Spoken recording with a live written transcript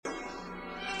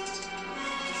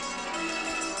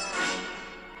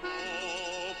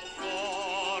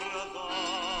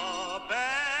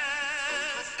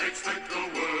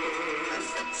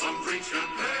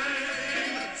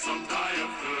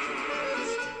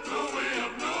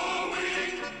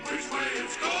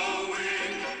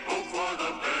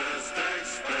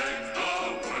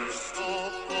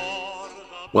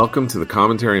Welcome to the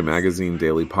Commentary Magazine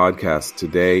Daily Podcast.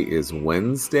 Today is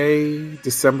Wednesday,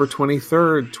 December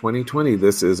 23rd, 2020.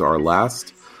 This is our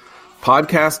last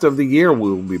podcast of the year. We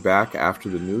will be back after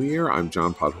the new year. I'm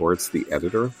John Podhoretz, the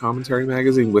editor of Commentary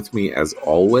Magazine. With me, as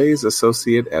always,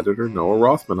 Associate Editor Noah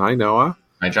Rothman. Hi, Noah.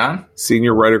 Hi, John.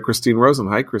 Senior Writer Christine Rosen.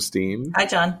 Hi, Christine. Hi,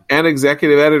 John. And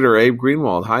Executive Editor Abe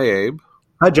Greenwald. Hi, Abe.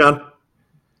 Hi, John.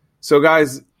 So,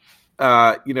 guys,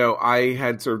 I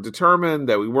had sort of determined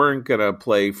that we weren't going to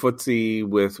play footsie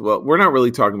with, well, we're not really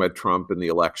talking about Trump and the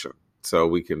election, so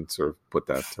we can sort of put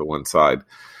that to one side.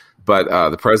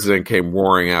 But the president came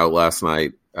roaring out last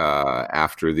night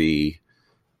after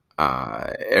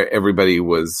everybody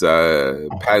was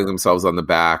patting themselves on the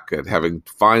back at having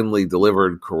finally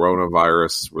delivered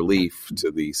coronavirus relief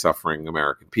to the suffering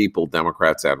American people,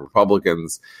 Democrats and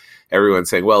Republicans. Everyone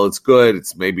saying, well, it's good.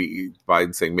 It's maybe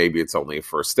Biden saying maybe it's only a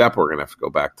first step. We're going to have to go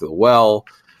back to the well.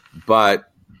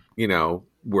 But,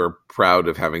 we're proud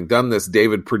of having done this.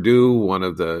 David Perdue, one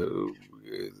of the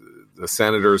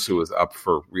senators who was up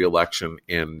for re-election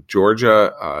in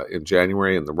Georgia in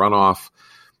January in the runoff,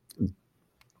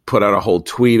 put out a whole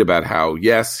tweet about how,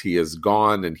 yes, he has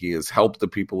gone and he has helped the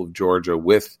people of Georgia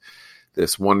with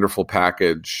this wonderful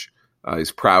package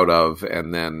he's proud of.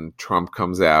 And then Trump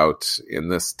comes out in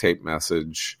this tape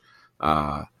message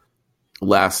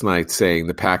last night saying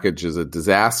the package is a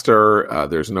disaster.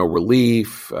 There's no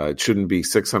relief. It shouldn't be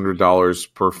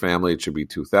 $600 per family. It should be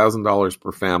 $2,000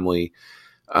 per family.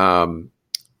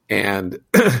 And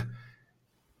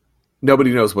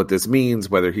nobody knows what this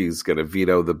means, whether he's going to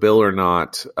veto the bill or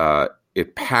not.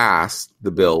 It passed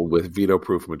the bill with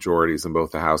veto-proof majorities in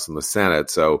both the House and the Senate.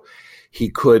 So he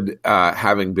could,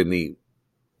 having been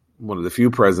one of the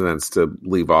few presidents to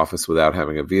leave office without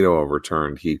having a veto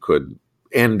overturned, he could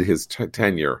end his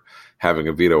tenure having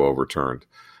a veto overturned.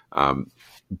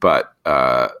 But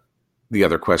the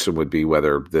other question would be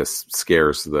whether this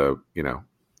scares the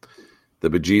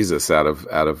bejesus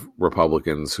out of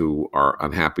Republicans who are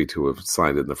unhappy to have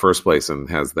signed it in the first place and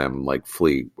has them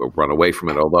flee or run away from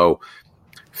it. Although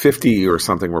 50 or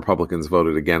something Republicans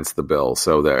voted against the bill.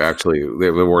 So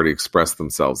they've already expressed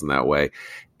themselves in that way.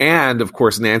 And of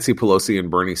course, Nancy Pelosi and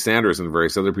Bernie Sanders and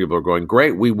various other people are going,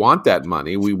 great, we want that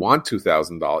money. We want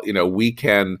 $2,000. We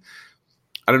can,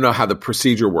 I don't know how the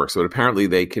procedure works, but apparently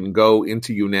they can go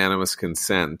into unanimous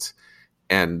consent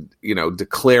and,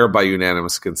 declare by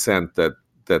unanimous consent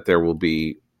that there will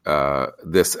be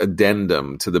this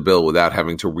addendum to the bill without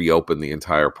having to reopen the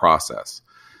entire process.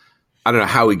 I don't know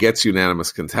how he gets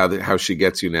unanimous how she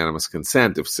gets unanimous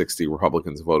consent if 60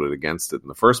 Republicans voted against it in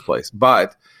the first place.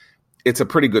 But it's a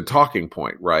pretty good talking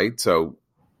point, right? So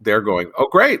they're going, oh,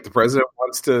 great, the president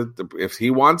wants to. If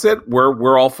he wants it,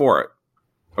 we're all for it.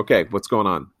 Okay, what's going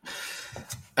on?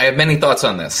 I have many thoughts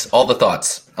on this. All the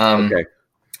thoughts. Okay.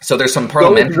 So there's some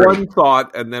parliamentary. One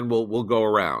thought, and then we'll go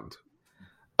around.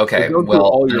 Okay. So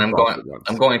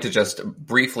I'm going to just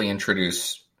briefly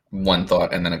introduce one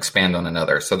thought and then expand on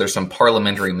another. So there's some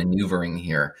parliamentary maneuvering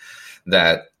here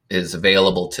that is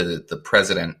available to the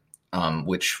president,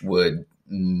 which would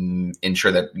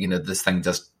ensure that this thing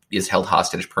just is held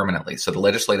hostage permanently. So the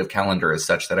legislative calendar is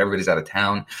such that everybody's out of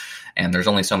town, and there's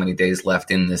only so many days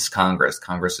left in this Congress.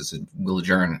 Congress will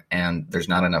adjourn, and there's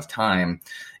not enough time.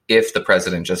 If the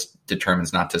president just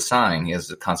determines not to sign, he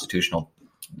has a constitutional,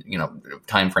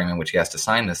 time frame in which he has to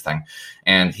sign this thing,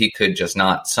 and he could just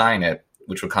not sign it,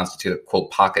 which would constitute a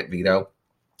quote pocket veto.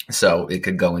 So it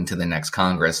could go into the next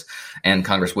Congress, and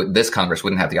this Congress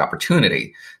wouldn't have the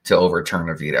opportunity to overturn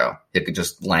a veto. It could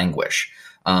just languish.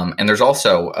 And there's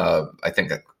also, I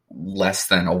think, less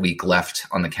than a week left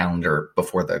on the calendar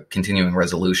before the continuing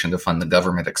resolution to fund the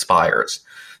government expires.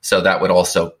 So that would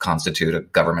also constitute a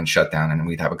government shutdown, and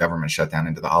we'd have a government shutdown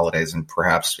into the holidays and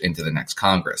perhaps into the next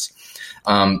Congress.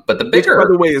 But the bigger, which,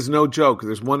 by the way, is no joke.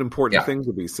 There's one important thing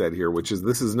to be said here, which is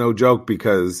this is no joke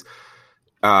because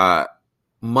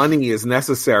money is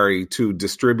necessary to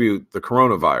distribute the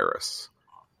coronavirus,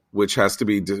 which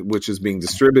is being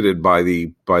distributed by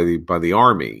the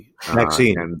army.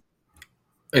 Vaccine.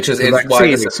 Which is why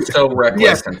this is so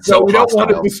reckless and so we hostile. don't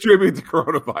want to distribute the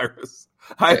coronavirus.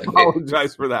 I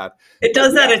apologize for that. It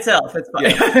does that itself. It's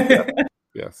fine.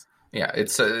 Yes. Yeah,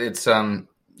 it's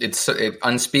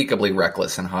unspeakably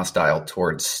reckless and hostile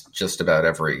towards just about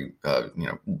every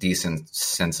decent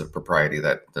sense of propriety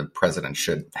that the president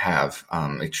should have.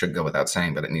 It should go without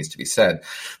saying, but it needs to be said.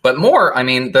 But more,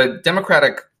 the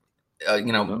Democratic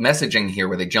messaging here,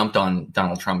 where they jumped on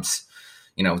Donald Trump's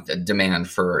demand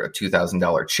for a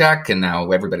 $2,000 check, and now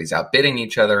everybody's outbidding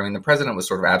each other. The president was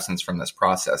sort of absent from this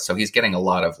process, so he's getting a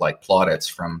lot of plaudits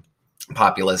from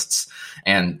populists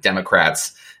and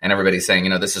Democrats and everybody's saying,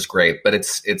 this is great, but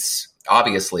it's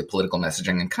obviously political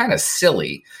messaging and kind of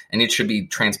silly, and it should be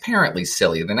transparently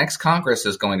silly. The next Congress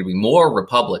is going to be more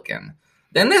Republican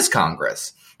than this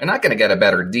Congress. They're not going to get a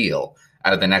better deal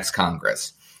out of the next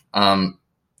Congress. And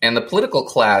the political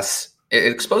class,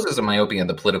 it exposes a myopia in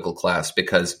the political class,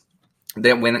 because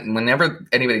whenever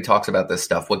anybody talks about this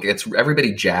stuff, what gets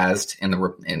everybody jazzed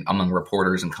among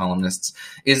reporters and columnists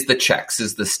is the checks,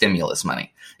 is the stimulus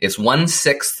money. It's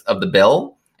 1/6 of the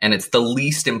bill, and it's the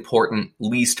least important,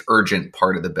 least urgent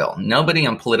part of the bill. Nobody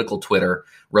on political Twitter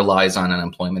relies on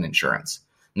unemployment insurance.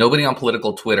 Nobody on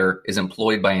political Twitter is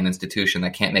employed by an institution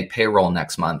that can't make payroll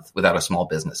next month without a small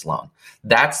business loan.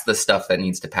 That's the stuff that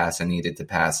needs to pass and needed to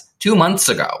pass 2 months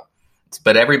ago.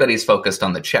 But everybody's focused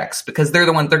on the checks because they're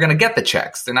going to get the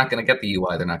checks. They're not going to get the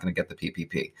UI. They're not going to get the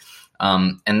PPP.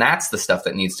 And that's the stuff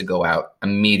that needs to go out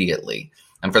immediately.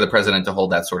 And for the president to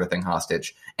hold that sort of thing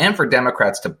hostage, and for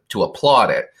Democrats to applaud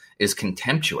it, is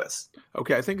contemptuous.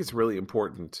 Okay, I think it's really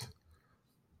important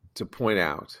to point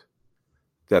out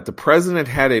that the president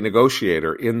had a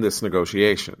negotiator in this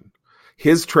negotiation.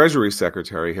 His Treasury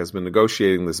Secretary has been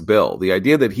negotiating this bill. The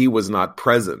idea that he was not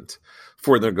present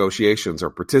for the negotiations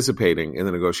or participating in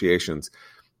the negotiations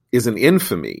is an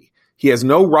infamy. He has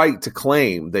no right to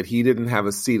claim that he didn't have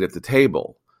a seat at the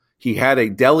table. He had a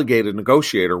delegated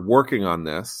negotiator working on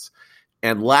this,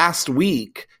 and last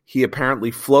week he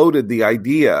apparently floated the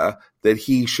idea that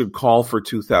he should call for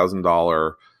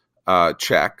 $2,000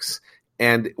 checks,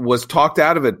 and was talked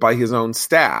out of it by his own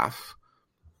staff.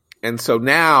 And so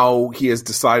now he has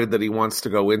decided that he wants to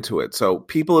go into it. So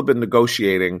people have been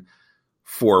negotiating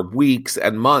for weeks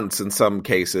and months in some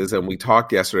cases. And we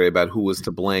talked yesterday about who was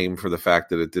to blame for the fact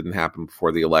that it didn't happen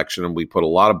before the election. And we put a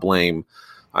lot of blame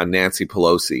on Nancy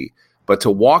Pelosi. But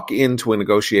to walk into a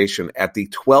negotiation at the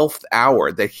 12th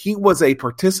hour that he was a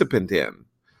participant in,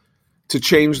 to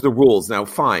change the rules. Now,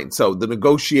 fine. So the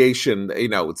negotiation,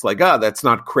 it's like, that's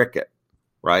not cricket.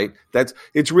 Right?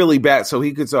 It's really bad. So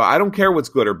he could say, I don't care what's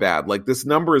good or bad. Like, this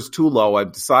number is too low.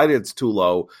 I've decided it's too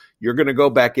low. You're going to go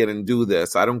back in and do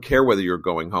this. I don't care whether you're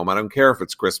going home. I don't care if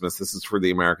it's Christmas. This is for the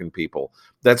American people.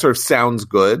 That sort of sounds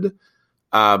good.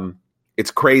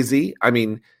 It's crazy. I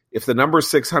mean, if the number is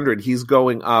 600, he's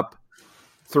going up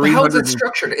 300. How is it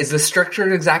structured? Is this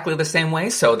structured exactly the same way,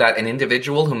 so that an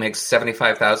individual who makes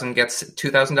 $75,000 gets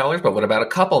 $2,000? But what about a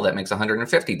couple that makes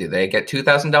 $150,000? Do they get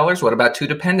 $2,000? What about two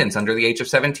dependents under the age of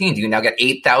 17? Do you now get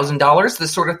 $8,000?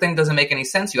 This sort of thing doesn't make any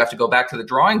sense. You have to go back to the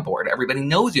drawing board. Everybody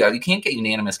knows you can't get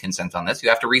unanimous consent on this. You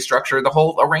have to restructure the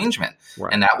whole arrangement,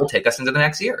 right. And that will take us into the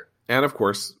next year. And of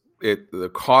course,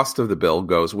 the cost of the bill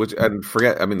goes,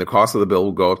 the cost of the bill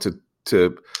will go up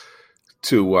to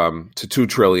 $2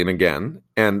 trillion again.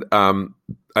 And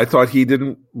I thought he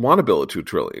didn't want a bill of $2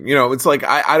 trillion. It's like,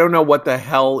 I don't know what the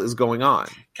hell is going on.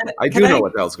 I do know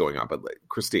what the hell is going on, but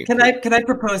Christine. Can I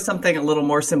propose something a little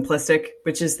more simplistic,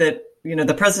 which is that,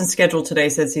 the president's schedule today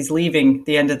says he's leaving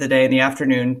the end of the day in the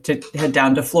afternoon to head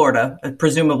down to Florida,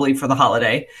 presumably for the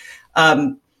holiday.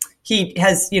 He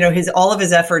has, all of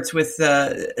his efforts with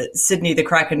Sidney the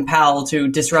Kraken Powell to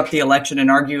disrupt the election and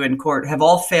argue in court have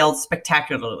all failed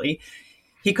spectacularly.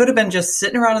 He could have been just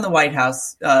sitting around in the White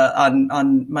House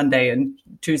on Monday and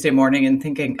Tuesday morning and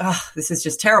thinking, this is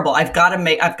just terrible. I've got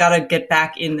to get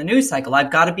back in the news cycle. I've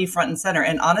got to be front and center.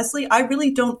 And honestly, I really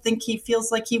don't think he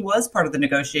feels like he was part of the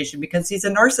negotiation, because he's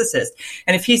a narcissist.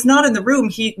 And if he's not in the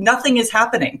room, nothing is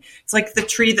happening. It's like the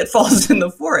tree that falls in the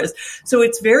forest. So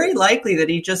it's very likely that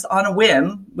he just, on a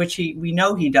whim, which we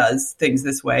know he does things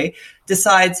this way,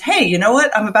 decides, hey, you know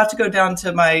what? I'm about to go down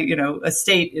to my,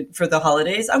 estate for the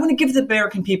holidays. I want to give the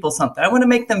American people something. I want to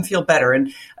make them feel better.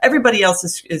 And everybody else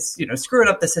is screwing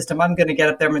up the system. I'm going to get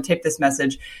up there. I'm going to tape this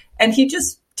message. And he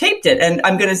just taped it. And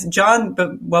John,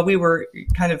 but while we were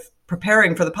kind of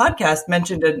preparing for the podcast,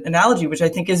 mentioned an analogy, which I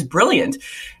think is brilliant.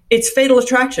 It's Fatal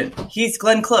Attraction. He's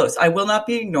Glenn Close. I will not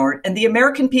be ignored. And the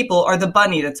American people are the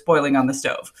bunny that's boiling on the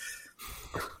stove.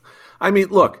 I mean,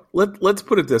 look, let's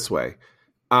put it this way.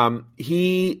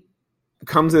 He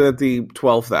comes in at the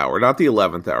 12th hour, not the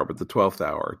 11th hour, but the 12th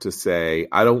hour, to say,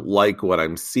 I don't like what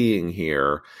I'm seeing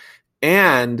here.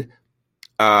 And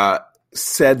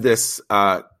said this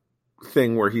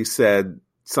thing where he said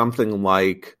something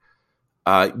like,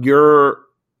 the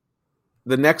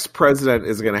next president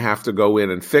is going to have to go in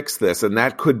and fix this, and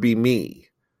that could be me.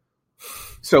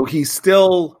 So he's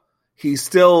still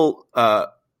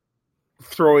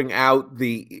throwing out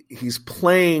he's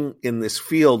playing in this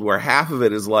field where half of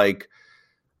it is like,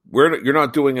 you're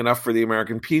not doing enough for the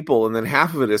American people, and then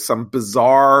half of it is some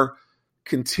bizarre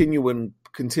continuing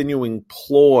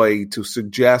ploy to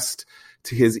suggest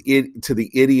to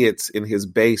the idiots in his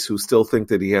base who still think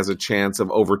that he has a chance of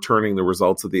overturning the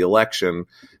results of the election,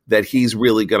 that he's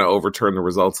really going to overturn the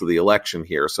results of the election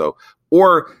here. So,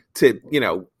 or to,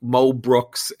 Mo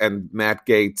Brooks and Matt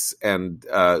Gaetz and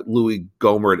Louis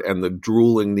Gohmert and the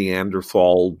drooling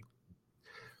Neanderthal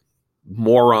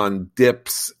moron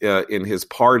dips in his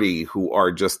party who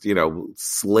are just,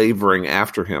 slavering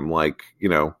after him like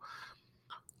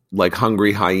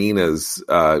hungry hyenas,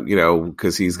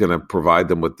 because he's going to provide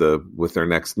them with their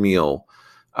next meal.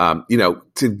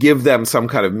 To give them some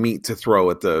kind of meat to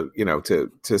throw at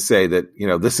to say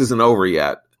that, this isn't over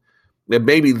yet. That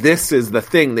maybe this is the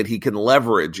thing that he can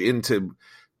leverage into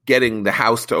getting the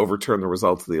House to overturn the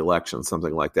results of the election,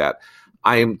 something like that.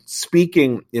 I am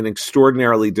speaking in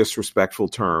extraordinarily disrespectful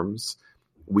terms.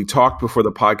 We talked before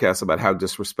the podcast about how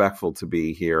disrespectful to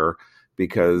be here,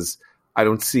 because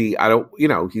he's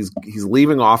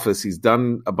leaving office. He's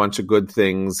done a bunch of good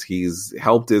things. He's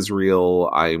helped Israel.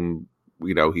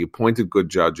 He appointed good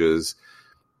judges.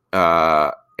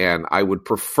 And I would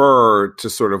prefer to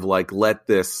sort of let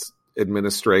this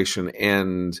administration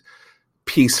end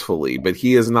peacefully, but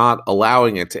he is not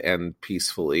allowing it to end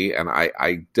peacefully. And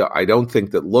I don't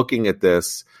think that looking at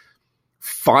this,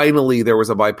 finally there was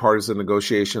a bipartisan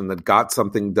negotiation that got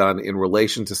something done in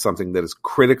relation to something that is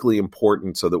critically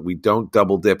important so that we don't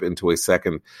double dip into a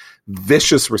second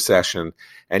vicious recession.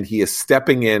 And he is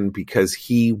stepping in because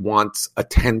he wants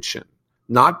attention,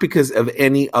 not because of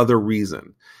any other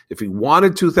reason. If he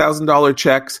wanted $2,000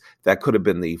 checks, that could have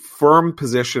been the firm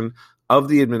position of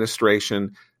the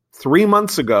administration 3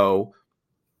 months ago,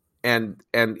 and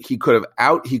he could have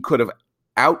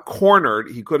out-cornered.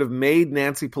 He could have made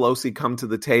Nancy Pelosi come to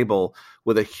the table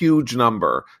with a huge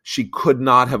number she could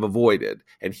not have avoided,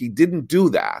 and he didn't do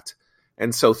that.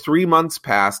 And so 3 months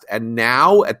passed, and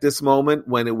now at this moment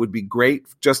when it would be great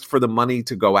just for the money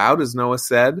to go out, as Noah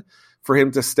said, for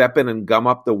him to step in and gum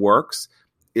up the works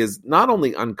is not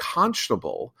only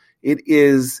unconscionable, it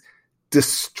is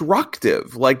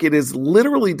destructive. It is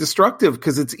literally destructive,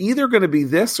 because it's either going to be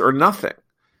this or nothing.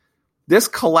 This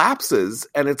collapses,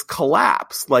 and it's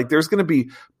collapsed. There's going to be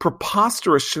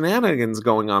preposterous shenanigans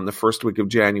going on the first week of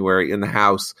January in the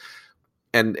House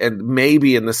and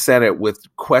maybe in the Senate,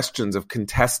 with questions of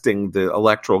contesting the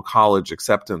Electoral College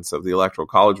acceptance of the Electoral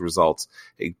College results,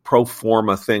 a pro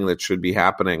forma thing that should be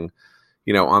happening,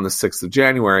 on the 6th of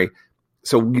January.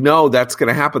 So we know that's going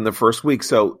to happen the first week.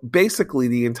 So basically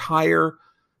the entire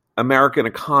American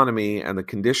economy and the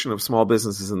condition of small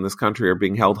businesses in this country are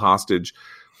being held hostage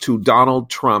to Donald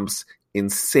Trump's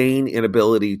insane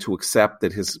inability to accept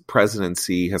that his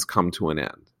presidency has come to an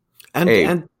end.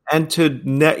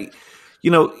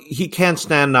 He can't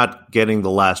stand not getting the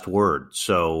last word.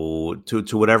 So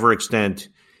to whatever extent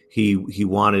he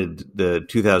wanted the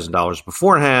 $2,000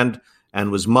 beforehand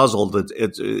and was muzzled,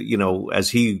 it's as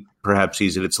he perhaps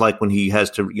sees it, it's like when he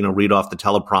has to, read off the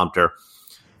teleprompter,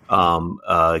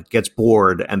 gets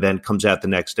bored, and then comes out the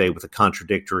next day with a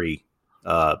contradictory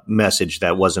message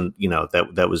that wasn't,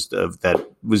 that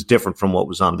was different from what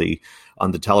was on the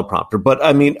teleprompter. But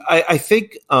I mean, I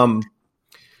think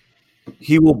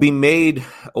he will be made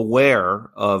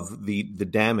aware of the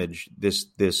damage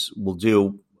this will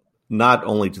do, not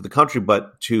only to the country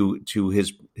but to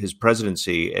his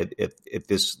presidency at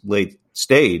this late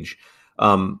stage.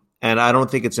 And I don't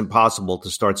think it's impossible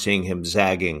to start seeing him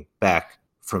zagging back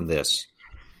from this.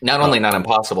 Not only not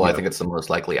impossible, I think it's the most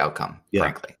likely outcome,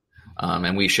 frankly.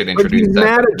 And we should introduce that.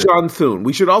 Mad at John Thune.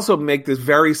 We should also make this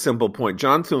very simple point.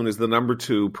 John Thune is the number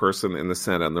 2 person in the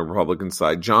Senate on the Republican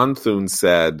side. John Thune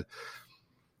said,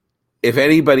 if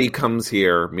anybody comes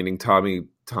here, meaning Tommy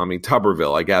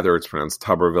Tuberville, I gather it's pronounced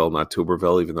Tuberville, not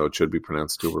Tuberville, even though it should be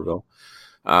pronounced Tuberville,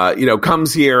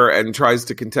 comes here and tries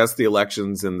to contest the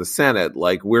elections in the Senate,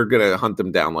 we're going to hunt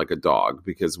them down like a dog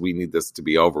because we need this to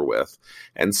be over with.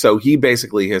 And so he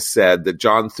basically has said that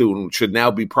John Thune should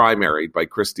now be primaried by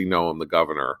Kristi Noem, the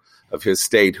governor of his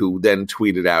state, who then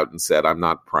tweeted out and said, I'm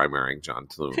not primarying John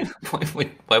Thune.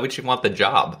 Why would you want the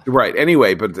job? Right.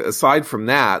 Anyway, but aside from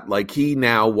that, he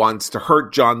now wants to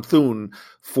hurt John Thune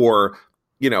for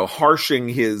harshing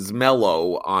his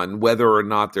mellow on whether or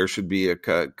not there should be a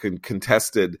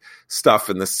contested stuff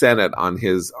in the Senate on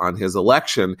his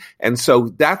election. And so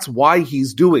that's why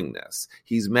he's doing this.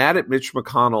 He's mad at Mitch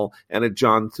McConnell and at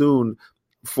John Thune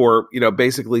for,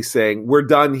 basically saying, we're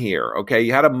done here. Okay.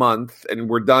 You had a month and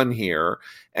we're done here.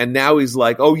 And now he's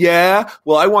like, oh yeah,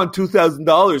 well, I want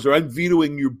 $2,000 or I'm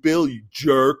vetoing your bill, you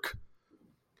jerk.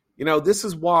 This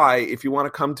is why, if you want to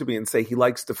come to me and say he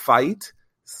likes to fight,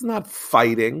 this is not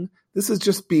fighting. This is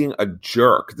just being a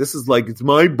jerk. This is like, it's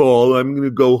my ball. I'm going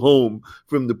to go home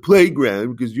from the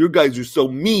playground because your guys are so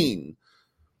mean.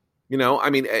 You know, I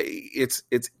mean, it's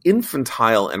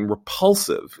infantile and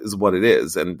repulsive is what it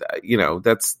is. And,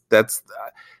 that's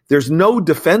there's no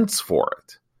defense for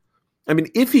it. I mean,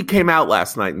 if he came out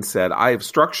last night and said, I have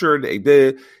structured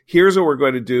here's what we're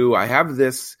going to do. I have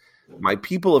this. My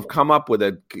people have come up with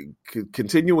a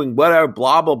continuing whatever,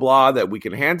 blah, blah, blah, that we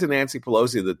can hand to Nancy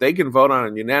Pelosi, that they can vote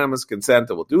on unanimous consent,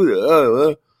 that we'll do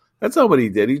it. That's not what he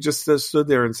did. He just stood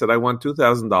there and said, I want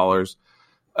 $2,000,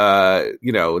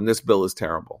 and this bill is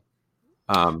terrible.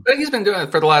 But he's been doing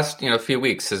it for the last, few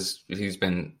weeks. He's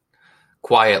been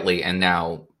quietly and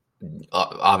now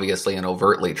obviously and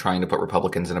overtly trying to put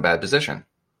Republicans in a bad position,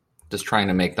 just trying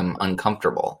to make them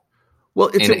uncomfortable. Well,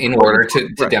 it's in order to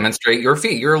demonstrate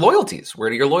your loyalties. Where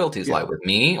do your loyalties lie? With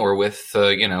me or with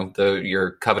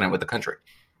your covenant with the country?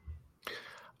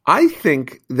 I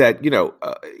think that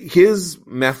his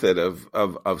method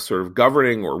of sort of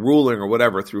governing or ruling or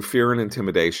whatever through fear and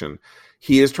intimidation,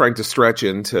 he is trying to stretch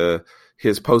into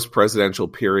his post-presidential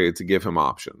period to give him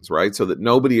options, right? So that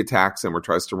nobody attacks him or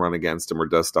tries to run against him or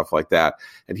does stuff like that.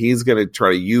 And he's going to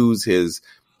try to use his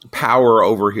power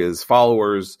over his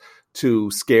followers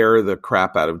to scare the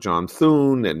crap out of John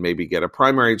Thune and maybe get a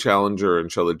primary challenger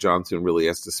and show that John Thune really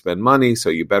has to spend money. So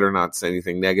you better not say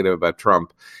anything negative about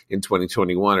Trump in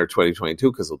 2021 or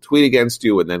 2022 because he'll tweet against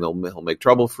you and then he'll make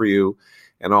trouble for you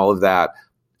and all of that.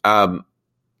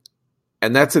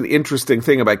 And that's an interesting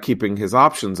thing about keeping his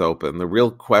options open. The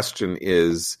real question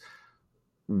is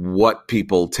what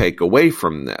people take away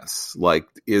from this. Like,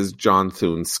 is John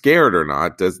Thune scared or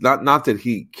not? Not that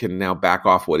he can now back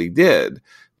off what he did,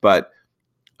 but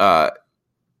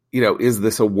is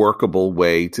this a workable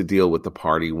way to deal with the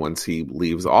party once he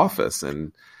leaves office?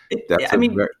 And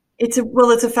it's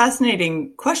a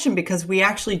fascinating question because we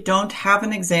actually don't have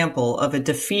an example of a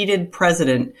defeated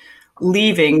president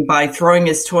leaving by throwing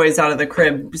his toys out of the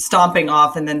crib, stomping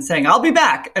off, and then saying, I'll be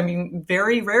back. I mean,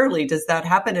 very rarely does that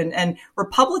happen. And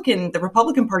the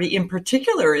Republican Party in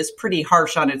particular is pretty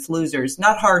harsh on its losers,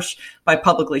 not harsh by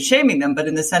publicly shaming them, but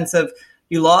in the sense of,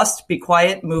 you lost, be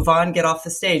quiet, move on, get off the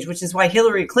stage, which is why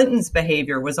Hillary Clinton's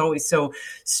behavior was always so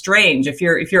strange. If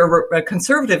you're a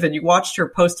conservative and you watched her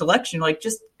post-election,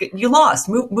 you lost,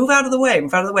 move out of the way,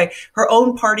 Her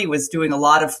own party was doing a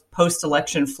lot of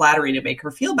post-election flattery to make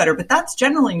her feel better, but that's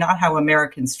generally not how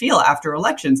Americans feel after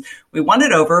elections. We won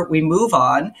it over, we move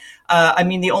on.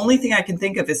 The only thing I can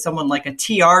think of is someone like a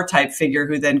TR type figure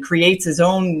who then creates his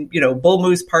own, Bull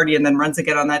Moose party and then runs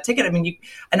again on that ticket.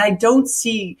 And I don't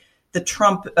see the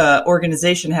Trump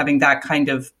organization having that kind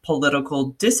of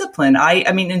political discipline.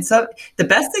 The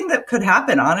best thing that could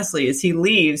happen, honestly, is he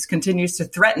leaves, continues to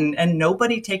threaten, and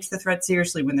nobody takes the threat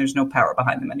seriously when there's no power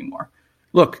behind them anymore.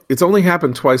 Look, it's only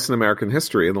happened twice in American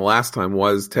history, and the last time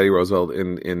was Teddy Roosevelt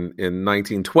in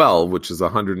 1912, which is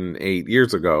 108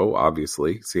 years ago,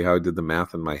 obviously. See how I did the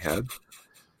math in my head?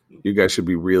 You guys should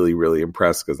be really, really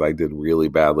impressed because I did really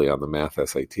badly on the math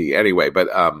SAT. Anyway, but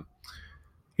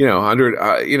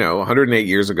 108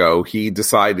 years ago, he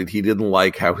decided he didn't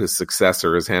like how his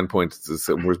successor, his hand pointed,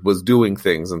 was doing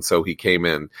things. And so he came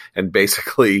in and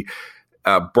basically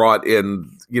brought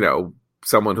in,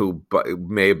 someone who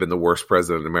may have been the worst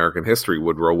president in American history,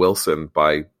 Woodrow Wilson,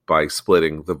 by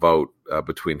splitting the vote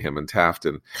between him and Taft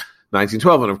in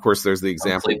 1912. And of course, there's the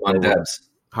example. Don't sleep on Debs.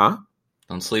 Huh?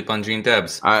 Don't sleep on Gene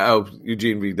Debs.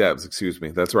 Eugene V. Debs, excuse me.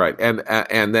 That's right.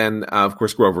 And then, of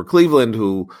course, Grover Cleveland,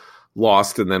 who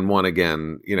lost and then won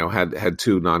again, had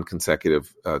two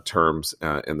non-consecutive terms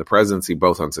in the presidency,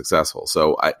 both unsuccessful.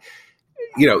 So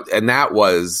and that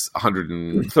was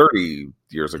 130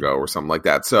 years ago or something like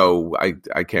that. So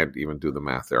I can't even do the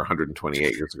math there,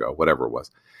 128 years ago, whatever it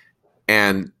was.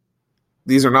 And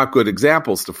these are not good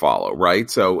examples to follow, right?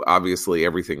 So obviously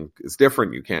everything is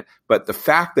different. You can't, but the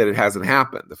fact that it hasn't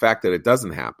happened, the fact that it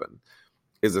doesn't happen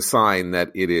is a sign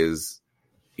that he's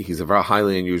a very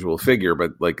highly unusual figure,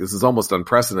 but this is almost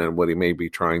unprecedented what he may be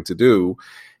trying to do.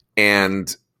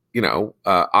 And,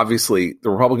 obviously the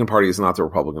Republican Party is not the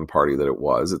Republican Party that it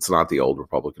was. It's not the old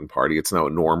Republican Party. It's now a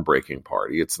norm breaking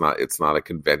party. It's not a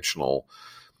conventional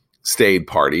staid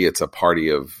party. It's a party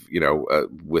of,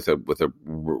 with a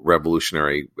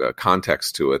revolutionary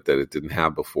context to it that it didn't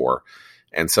have before.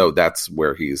 And so that's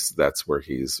where he's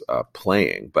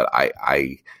playing. But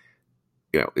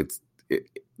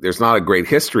there's not a great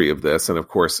history of this. And of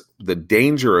course, the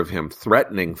danger of him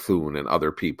threatening Thune and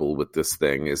other people with this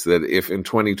thing is that if in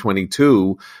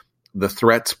 2022 the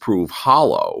threats prove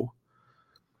hollow,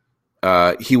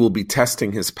 he will be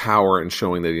testing his power and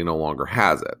showing that he no longer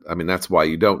has it. I mean, that's why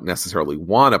you don't necessarily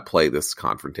want to play this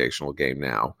confrontational game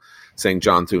now, saying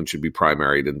John Thune should be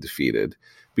primaried and defeated.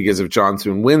 Because if John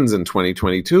Thune wins in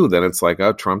 2022, then it's like,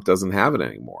 oh, Trump doesn't have it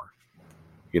anymore.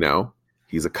 You know,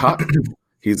 he's a cuck.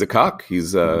 He's a cuck.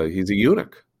 He's a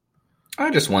eunuch. I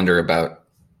just wonder about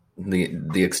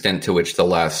the extent to which the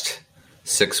last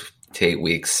 6 to 8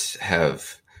 weeks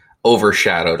have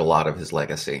overshadowed a lot of his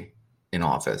legacy in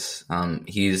office.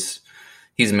 He's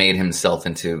made himself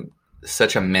into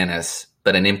such a menace,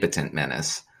 but an impotent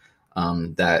menace,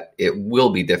 that it will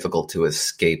be difficult to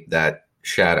escape that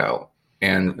shadow.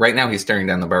 And right now he's staring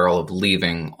down the barrel of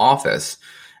leaving office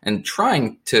and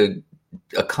trying to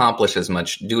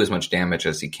do as much damage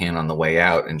as he can on the way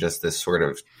out in just this sort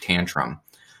of tantrum.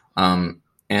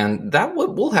 And that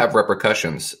will have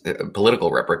repercussions, political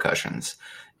repercussions,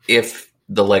 if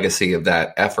the legacy of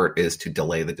that effort is to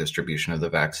delay the distribution of the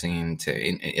vaccine,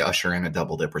 to usher in a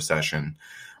double-dip recession.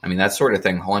 I mean, that sort of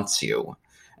thing haunts you.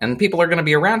 And people are going to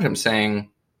be around him saying,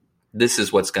 this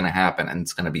is what's going to happen, and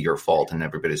it's going to be your fault, and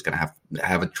everybody's going to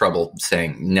have a trouble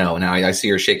saying no. Now, I see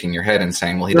you're shaking your head and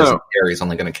saying, well, he doesn't care. He's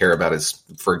only going to care about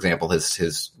for example,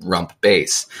 his rump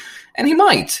base. And he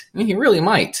might. I mean, he really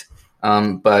might.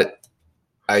 But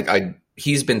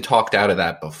he's been talked out of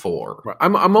that before.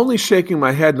 I'm only shaking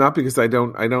my head not because I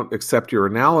don't accept your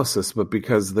analysis, but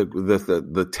because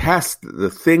the test, the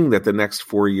thing that the next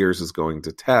 4 years is going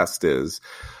to test is,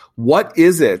 what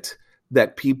is it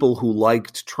that people who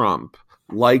liked Trump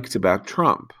liked about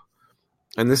Trump?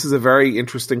 And this is a very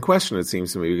interesting question, it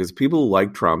seems to me, because people who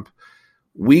like Trump,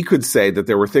 we could say that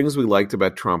there were things we liked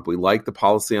about Trump. We liked the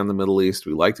policy on the Middle East.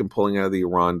 We liked him pulling out of the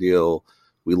Iran deal.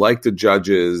 We liked the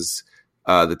judges.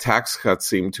 The tax cuts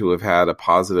seem to have had a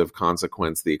positive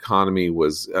consequence. The economy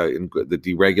was in good. The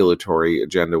deregulatory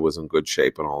agenda was in good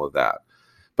shape and all of that.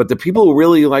 But the people who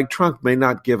really liked Trump may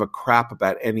not give a crap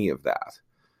about any of that.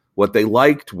 What they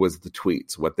liked was the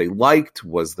tweets. What they liked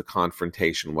was the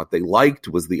confrontation. What they liked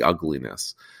was the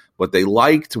ugliness. What they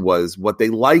like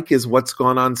is what's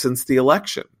gone on since the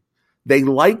election. They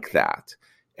like that.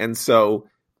 And so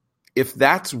if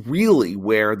that's really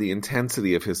where the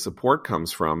intensity of his support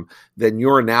comes from, then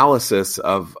your analysis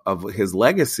of his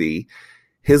legacy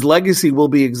will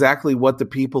be exactly what the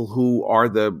people who are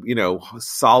the,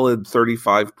 solid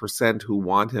 35% who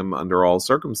want him under all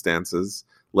circumstances,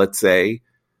 let's say,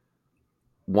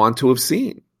 want to have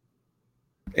seen.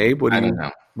 Abe,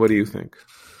 what do you think?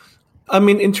 I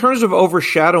mean, in terms of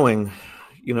overshadowing,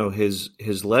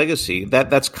 his legacy,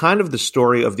 that's kind of the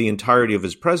story of the entirety of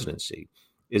his presidency,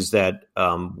 is that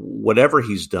whatever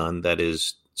he's done that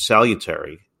is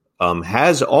salutary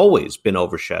has always been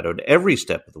overshadowed every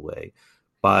step of the way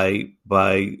by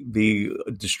the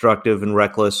destructive and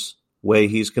reckless way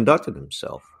he's conducted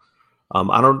himself.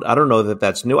 I don't know that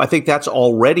that's new. I think that's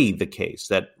already the case,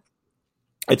 that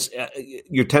it's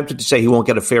you're tempted to say he won't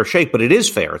get a fair shake, but it is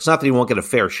fair. It's not that he won't get a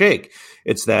fair shake.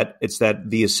 It's that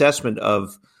the assessment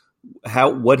of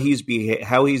how he's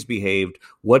behaved,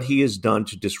 what he has done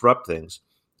to disrupt things,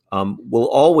 will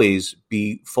always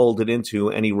be folded into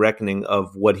any reckoning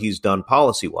of what he's done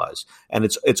policy-wise, and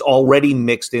it's already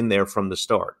mixed in there from the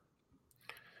start.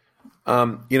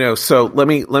 So let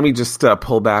me just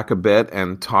pull back a bit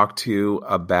and talk to you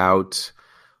about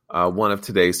one of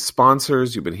today's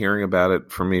sponsors. You've been hearing about it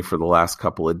from me for the last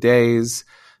couple of days.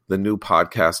 The new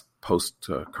podcast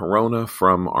Post-Corona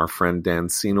from our friend Dan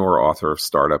Senor, author of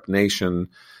Startup Nation,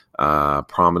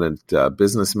 prominent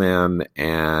businessman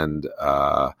and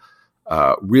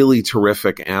really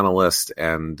terrific analyst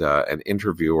and an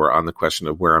interviewer on the question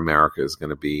of where America is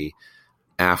going to be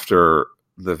after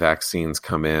the vaccines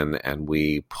come in and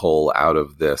we pull out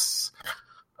of this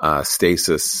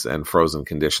stasis and frozen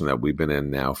condition that we've been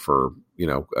in now for,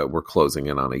 we're closing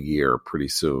in on a year pretty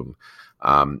soon.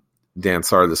 Dan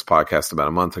started this podcast about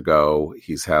a month ago.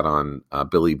 He's had on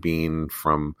Billy Beane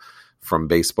from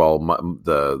baseball,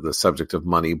 the subject of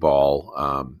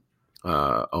Moneyball,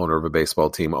 owner of a baseball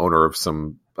team, owner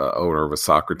of a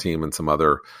soccer team and some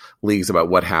other leagues, about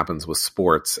what happens with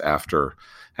sports after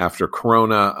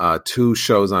Corona. 2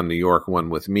 shows on New York, one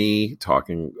with me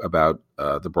talking about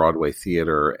the Broadway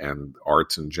theater and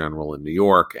arts in general in New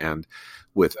York, and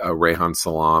with Rehan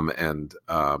Salam and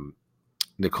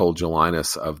Nicole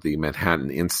Gelinas of the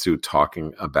Manhattan Institute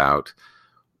talking about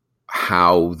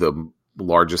how the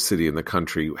largest city in the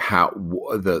country, how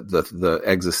the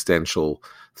existential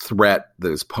threat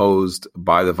that is posed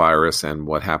by the virus and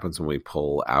what happens when we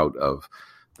pull out of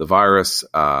the virus.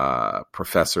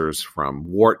 Professors from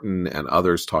Wharton and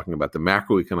others talking about the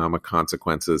macroeconomic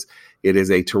consequences. It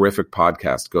is a terrific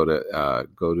podcast. Go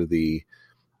to the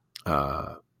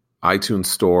iTunes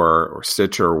Store or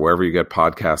Stitcher, or wherever you get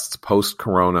podcasts.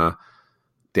 Post-Corona,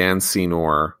 Dan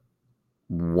Senor,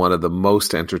 one of the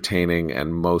most entertaining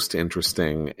and most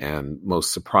interesting and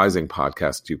most surprising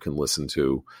podcasts you can listen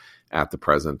to at the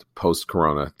present.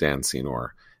 Post-Corona, Dan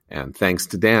Senor. And thanks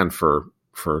to Dan for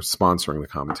sponsoring the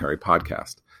Commentary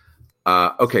podcast.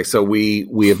 Okay, so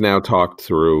we have now talked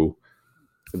through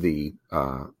the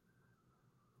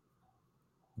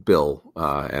bill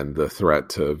and the threat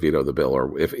to veto the bill,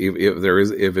 or if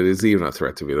it is even a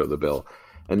threat to veto the bill.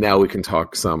 And now we can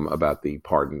talk some about the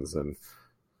pardons and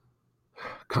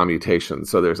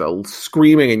commutations. So there's a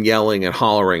screaming and yelling and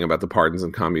hollering about the pardons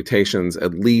and commutations.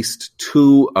 At least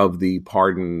 2 of the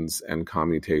pardons and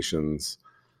commutations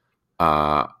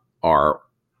are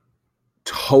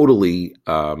totally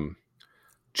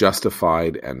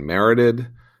justified and merited.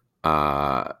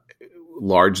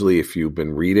 Largely, if you've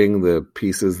been reading the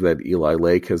pieces that Eli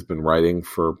Lake has been writing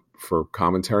for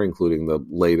Commentary, including the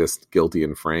latest Guilty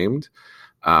and Framed,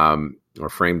 or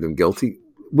Framed and Guilty.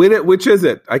 Which is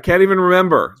it? I can't even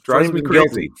remember. Drives me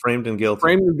crazy. Framed and Guilty.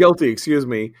 Framed and Guilty, excuse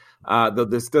me. Though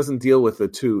this doesn't deal with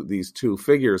these two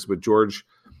figures, but George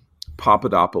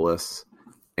Papadopoulos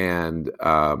and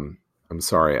I'm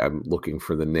sorry, I'm looking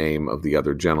for the name of the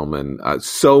other gentleman.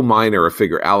 So minor a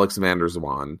figure, Alex van der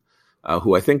Zwaan,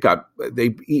 who I think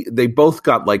they both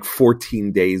got like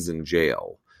 14 days in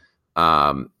jail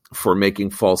for making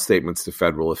false statements to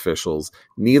federal officials.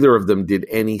 Neither of them did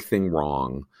anything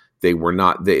wrong. They were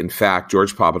not. In fact,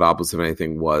 George Papadopoulos, if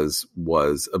anything, was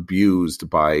abused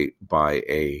by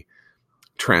a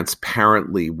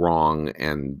transparently wrong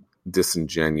and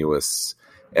disingenuous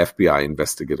FBI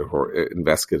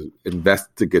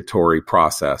investigatory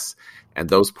process, and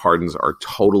those pardons are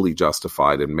totally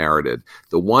justified and merited.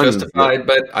 Justified,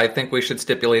 but I think we should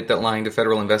stipulate that lying to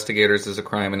federal investigators is a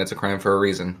crime, and it's a crime for a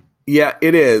reason. Yeah,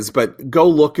 it is. But go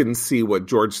look and see what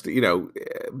George.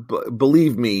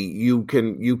 Believe me, you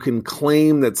can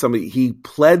claim that he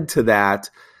pled to that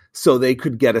so they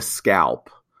could get a scalp.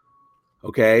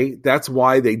 Okay, that's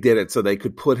why they did it, so they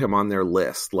could put him on their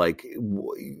list. Like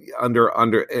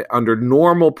under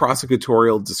normal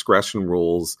prosecutorial discretion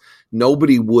rules,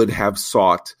 nobody would have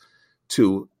sought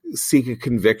to seek a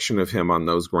conviction of him on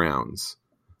those grounds.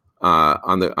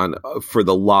 For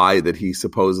the lie that he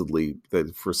supposedly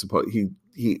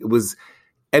he was.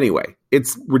 Anyway,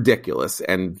 it's ridiculous,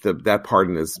 and that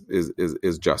pardon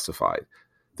is justified.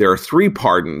 There are 3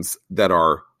 pardons that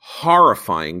are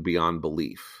horrifying beyond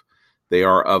belief. They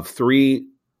are of 3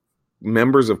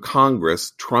 members of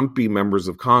Congress, Trumpy members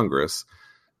of Congress,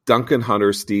 Duncan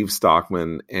Hunter, Steve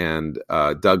Stockman, and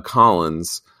Doug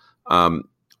Collins,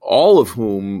 all of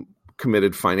whom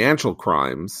committed financial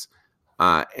crimes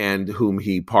and whom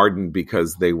he pardoned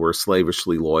because they were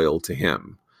slavishly loyal to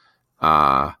him.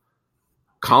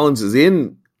 Collins is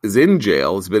in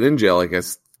jail. Has been in jail, I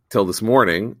guess, till this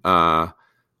morning.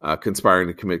 Conspiring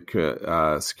to commit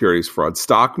securities fraud.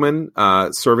 Stockman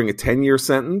serving a 10-year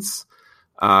sentence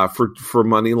for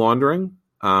money laundering,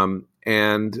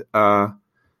 and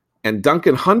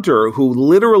Duncan Hunter, who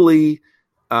literally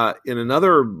in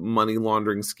another money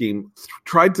laundering scheme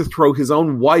tried to throw his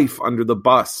own wife under the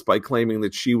bus by claiming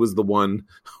that she was the one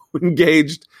who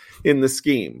engaged in the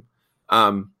scheme.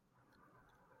 I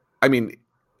mean,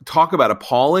 talk about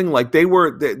appalling. Like they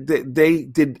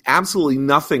did absolutely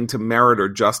nothing to merit or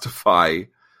justify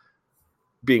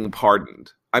being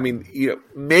pardoned. I mean,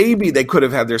 maybe they could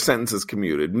have had their sentences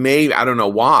commuted. Maybe, I don't know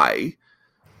why,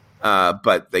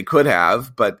 but they could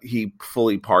have. But he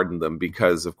fully pardoned them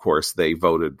because, of course, they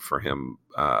voted for him.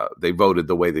 They voted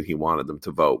the way that he wanted them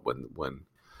to vote when.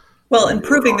 Well, and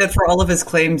proving that for all of his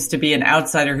claims to be an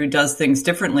outsider who does things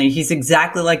differently, he's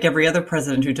exactly like every other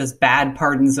president who does bad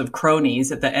pardons of cronies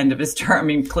at the end of his term. I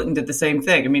mean, Clinton did the same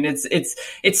thing. I mean,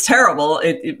 it's terrible,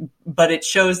 but it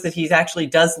shows that he actually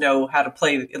does know how to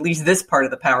play at least this part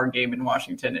of the power game in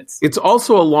Washington. It's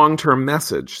also a long-term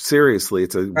message. Seriously,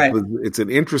 it's an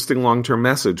interesting long-term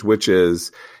message, which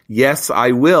is, yes,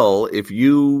 I will if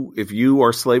you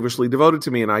are slavishly devoted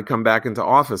to me and I come back into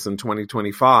office in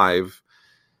 2025.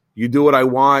 You do what I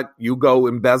want. You go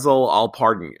embezzle. I'll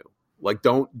pardon you. Like,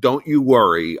 don't you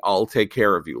worry. I'll take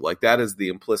care of you. Like, that is the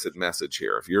implicit message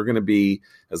here. If you're going to be,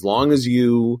 as long as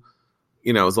you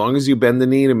bend the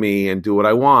knee to me and do what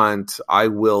I want, I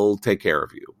will take care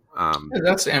of you.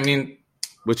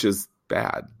 Which is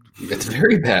bad. It's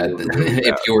very bad. Really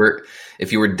bad.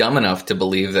 If you were dumb enough to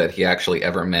believe that he actually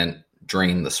ever meant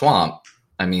drain the swamp,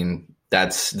 I mean,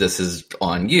 this is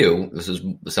on you. This is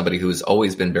somebody who's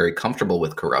always been very comfortable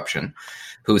with corruption,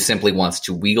 who simply wants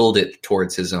to wield it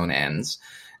towards his own ends.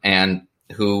 And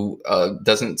who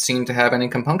doesn't seem to have any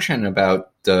compunction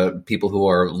about people who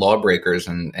are lawbreakers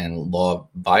and law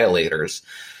violators,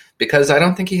 because I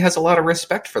don't think he has a lot of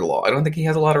respect for the law. I don't think he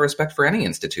has a lot of respect for any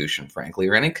institution, frankly,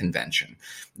 or any convention.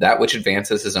 That which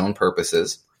advances his own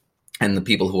purposes and the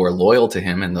people who are loyal to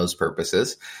him and those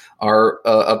purposes are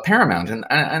paramount. And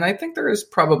I think there is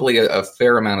probably a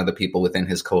fair amount of the people within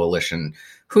his coalition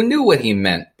who knew what he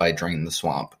meant by drain the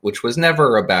swamp, which was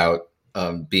never about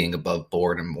being above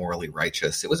board and morally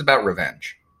righteous. It was about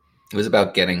revenge. It was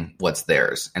about getting what's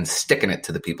theirs and sticking it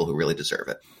to the people who really deserve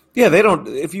it. Yeah, they don't.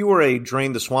 If you were a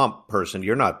drain the swamp person,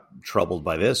 you're not troubled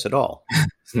by this at all.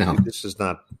 No, this is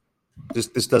not.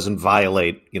 This doesn't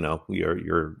violate,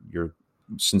 your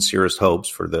sincerest hopes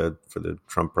for the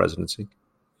Trump presidency.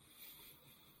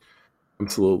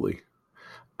 Absolutely.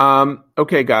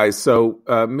 Okay, guys. So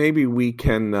maybe we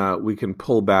can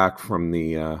pull back from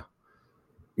the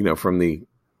from the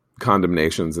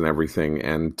condemnations and everything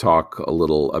and talk a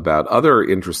little about other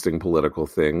interesting political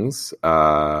things.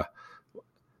 I'm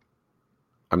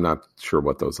not sure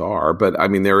what those are, but I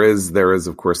mean, there is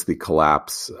of course the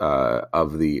collapse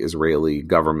of the Israeli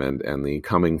government and the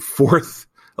coming fourth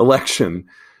election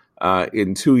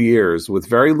in 2 years, with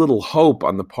very little hope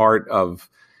on the part of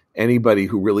anybody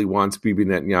who really wants Bibi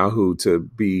Netanyahu to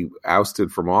be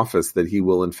ousted from office, that he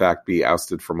will in fact be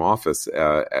ousted from office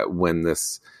when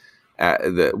this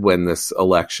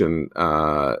election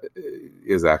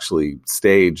is actually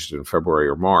staged in February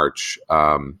or March.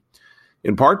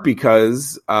 In part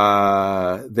because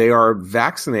they are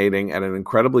vaccinating at an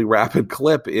incredibly rapid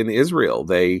clip in Israel.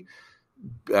 Bibi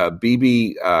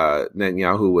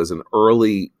Netanyahu was an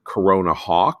early corona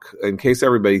hawk. In case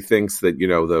everybody thinks that,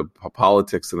 the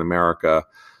politics in America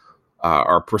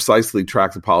are precisely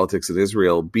tracked to politics in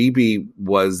Israel, Bibi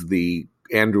was the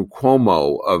Andrew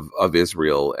Cuomo of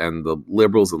Israel, and the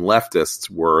liberals and leftists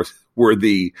were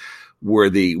the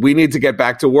we need to get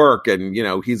back to work, and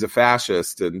he's a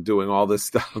fascist and doing all this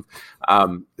stuff.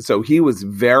 So he was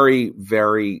very,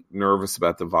 very nervous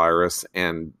about the virus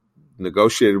and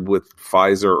negotiated with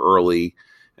Pfizer early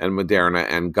and Moderna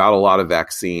and got a lot of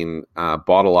vaccine,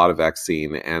 bought a lot of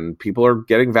vaccine, and people are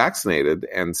getting vaccinated.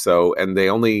 And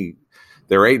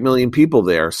there are 8 million people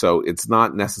there. So it's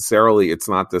not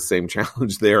the same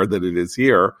challenge there that it is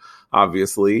here,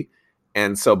 obviously.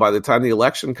 And so by the time the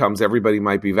election comes, everybody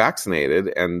might be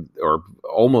vaccinated, or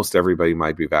almost everybody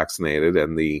might be vaccinated.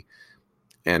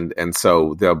 And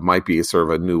so there might be sort of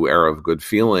a new era of good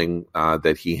feeling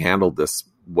that he handled this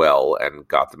well and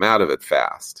got them out of it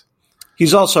fast.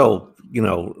 He's also,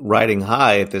 riding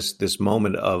high at this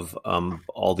moment of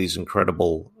all these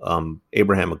incredible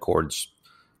Abraham Accords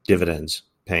dividends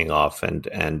paying off, and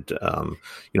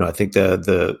I think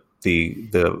the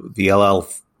El Al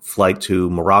flight to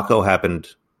Morocco happened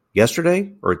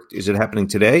yesterday, or is it happening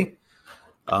today?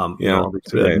 Today,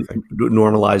 I think.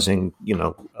 Normalizing,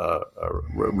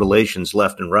 relations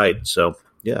left and right. So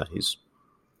yeah,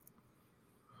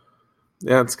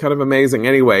 it's kind of amazing.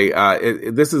 Anyway,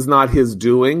 this is not his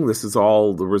doing. This is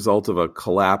all the result of a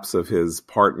collapse of his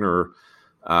partners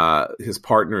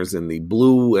in the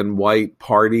Blue and White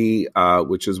Party,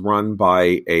 which is run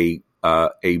by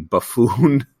a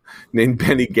buffoon named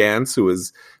Benny Gantz, who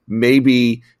is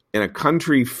maybe, in a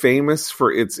country famous for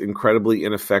its incredibly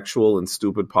ineffectual and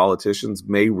stupid politicians,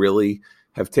 may really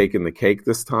have taken the cake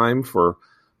this time for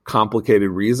complicated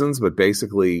reasons, but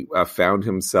basically found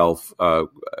himself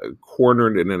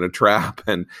cornered and in a trap,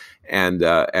 and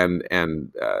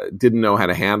didn't know how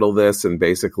to handle this, and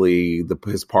basically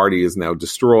his party is now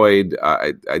destroyed.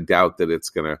 I doubt that it's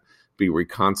going to be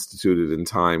reconstituted in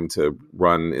time to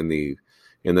run in the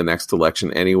next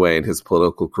election anyway, and his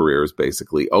political career is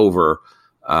basically over.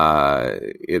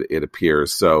 It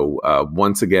appears. So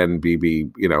once again, Bibi,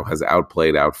 has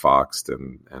outplayed, outfoxed,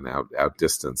 and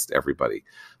outdistanced everybody.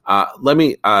 Let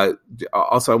me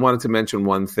also, I wanted to mention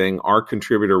one thing. Our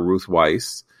contributor Ruth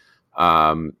Weiss,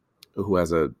 who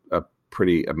has a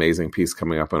pretty amazing piece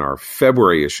coming up in our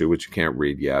February issue, which you can't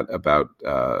read yet, about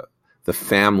the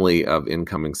family of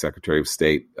incoming Secretary of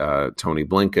State Tony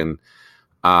Blinken.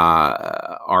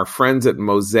 Our friends at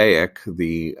Mosaic,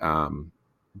 the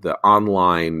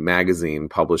online magazine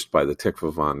published by the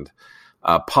Tikva Fund,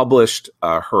 published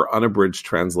her unabridged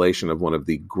translation of one of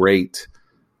the great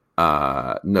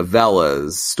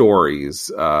novellas, stories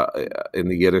in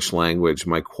the Yiddish language,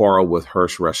 My Quarrel with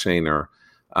Hirsch Rashener,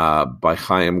 by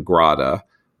Chaim Grada,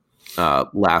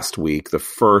 last week. The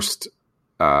first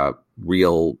the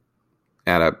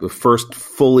first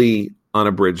fully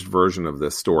unabridged version of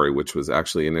this story, which was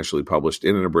actually initially published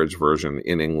in an abridged version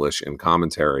in English in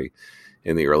commentary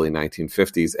in the early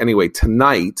 1950s. Anyway,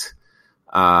 tonight,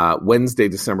 Wednesday,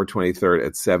 December 23rd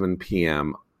at 7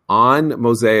 p.m. on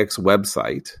Mosaic's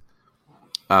website.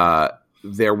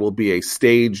 There will be a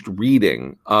staged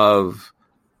reading of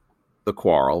The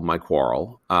Quarrel, My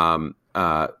Quarrel.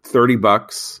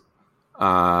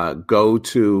 $30. Go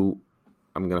to,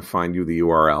 I'm going to find you the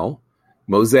URL,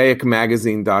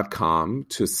 mosaicmagazine.com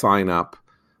to sign up,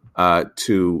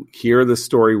 to hear the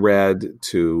story read,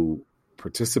 to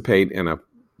participate in a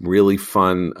really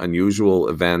fun, unusual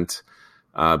event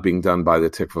being done by the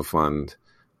Tikva Fund.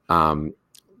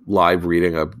 Live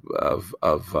reading of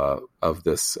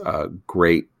this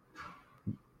great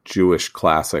Jewish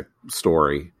classic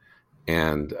story,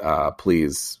 and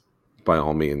please, by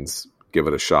all means, give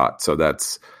it a shot. So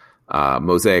that's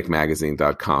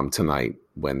mosaicmagazine.com tonight,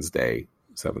 Wednesday,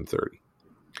 7:30.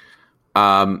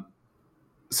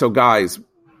 So guys,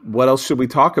 what else should we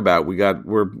talk about?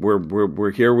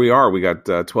 We're here. We are. We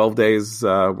got 12 days.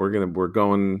 We're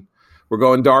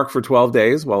going dark for 12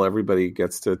 days while everybody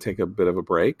gets to take a bit of a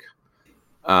break.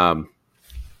 I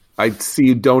see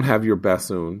you don't have your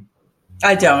bassoon.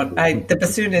 I don't. The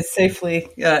bassoon is safely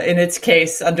in its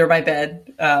case under my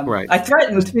bed. Right. I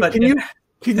threatened, but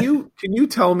can you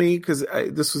tell me, because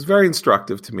this was very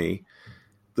instructive to me,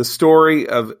 the story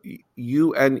of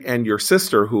you and your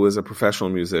sister, who is a professional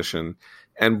musician,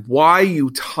 and why you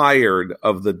tired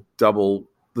of the double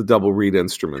reed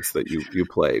instruments that you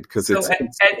played? Because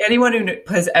anyone who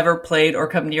has ever played or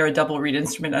come near a double reed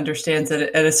instrument understands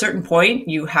that at a certain point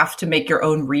you have to make your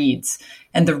own reeds.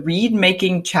 And the reed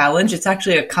making challenge, it's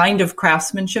actually a kind of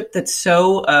craftsmanship that's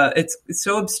so it's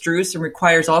so abstruse and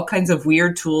requires all kinds of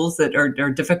weird tools that are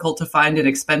difficult to find and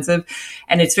expensive.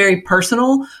 And it's very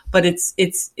personal, but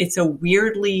it's a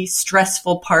weirdly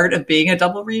stressful part of being a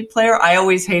double reed player. I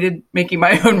always hated making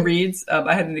my own reeds.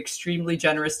 I had an extremely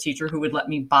generous teacher who would let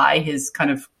me buy his kind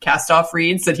of cast off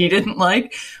reeds that he didn't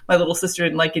like. My little sister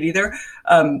didn't like it either.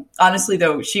 Honestly,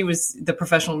 though, she was the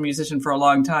professional musician for a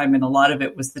long time, and a lot of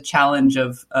it was the challenge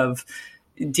of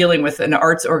dealing with an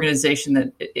arts organization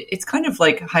that it's kind of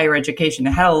like higher education.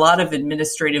 It had a lot of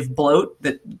administrative bloat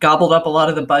that gobbled up a lot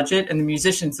of the budget, and the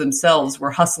musicians themselves were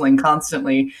hustling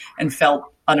constantly and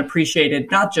felt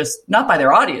unappreciated, not by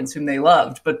their audience, whom they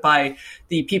loved, but by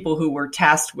the people who were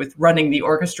tasked with running the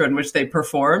orchestra in which they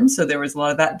performed. So there was a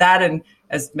lot of that. And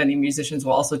as many musicians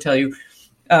will also tell you,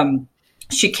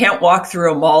 she can't walk through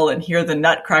a mall and hear the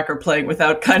Nutcracker playing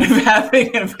without kind of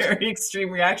having a very extreme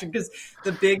reaction, because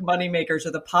the big money makers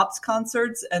are the Pops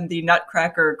concerts and the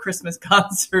Nutcracker Christmas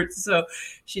concerts. So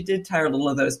she did tire a little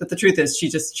of those. But the truth is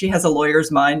she has a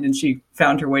lawyer's mind, and she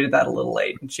found her way to that a little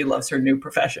late, and she loves her new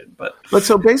profession. But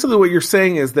so basically what you're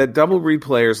saying is that double reed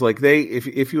players, like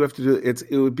if you have to do it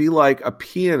would be like a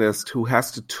pianist who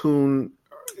has to tune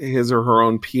his or her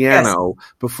own piano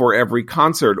before every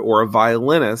concert, or a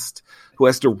violinist who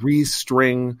has to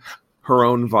restring her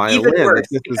own violin. Even worse,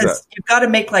 because you've got to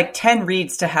make like 10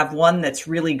 reeds to have one that's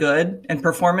really good and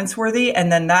performance worthy,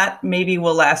 and then that maybe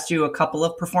will last you a couple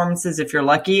of performances if you're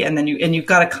lucky, and then you've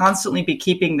got to constantly be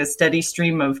keeping the steady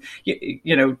stream of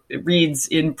reeds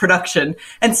in production.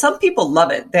 And some people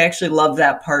love it; they actually love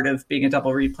that part of being a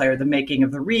double reed player, the making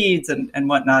of the reeds and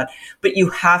whatnot. But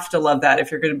you have to love that if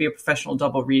you're going to be a professional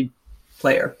double reed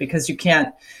player, because you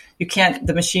can't.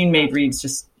 The machine made reeds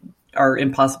just are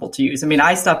impossible to use. I mean,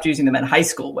 I stopped using them in high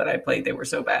school when I played. They were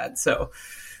so bad. So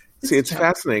it's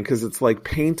fascinating, because it's like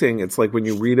painting. It's like when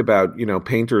you read about,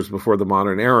 painters before the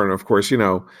modern era. And of course,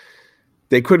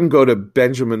 they couldn't go to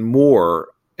Benjamin Moore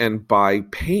and buy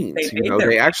paint.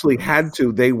 They actually had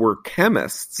to. They were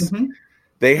chemists. Mm-hmm.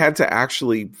 They had to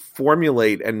actually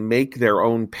formulate and make their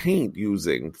own paint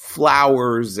using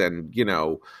flowers and,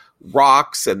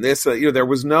 rocks and this, there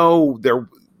was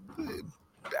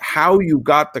how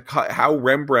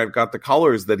Rembrandt got the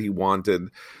colors that he wanted,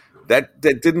 that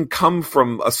didn't come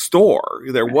from a store.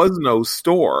 There was no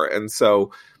store. And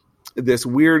so this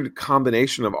weird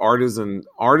combination of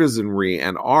artisanry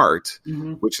and art,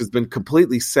 mm-hmm. which has been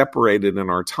completely separated in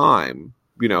our time,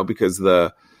 because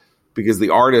the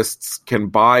artists can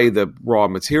buy the raw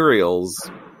materials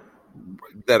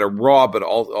that are raw, but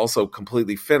also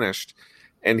completely finished.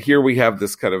 And here we have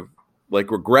this kind of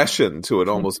like regression to an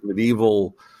almost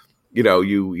medieval,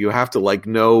 you have to like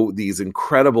know these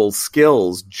incredible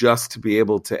skills just to be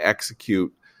able to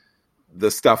execute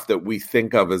the stuff that we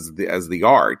think of as the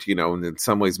art, and in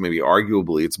some ways maybe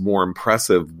arguably it's more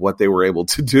impressive what they were able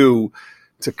to do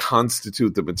to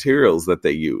constitute the materials that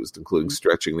they used, including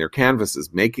stretching their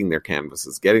canvases, making their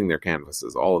canvases, getting their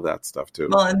canvases, all of that stuff too.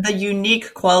 Well, and the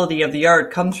unique quality of the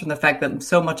art comes from the fact that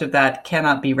so much of that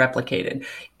cannot be replicated.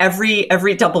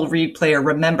 Every double reed player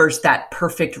remembers that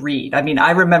perfect reed. I mean,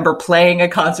 I remember playing a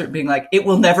concert being like, it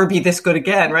will never be this good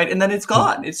again, right? And then it's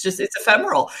gone. It's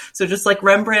ephemeral. So just like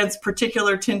Rembrandt's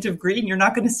particular tint of green, you're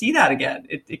not going to see that again.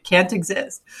 It can't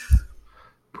exist.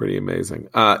 Pretty amazing.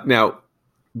 Now,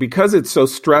 because it's so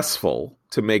stressful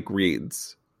to make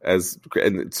reeds, and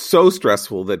it's so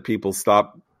stressful that people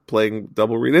stop playing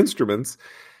double reed instruments,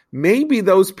 maybe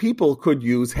those people could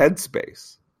use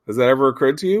Headspace. Has that ever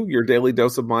occurred to you? Your daily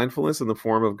dose of mindfulness in the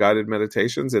form of guided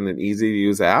meditations in an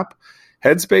easy-to-use app?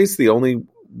 Headspace,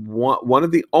 one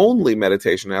of the only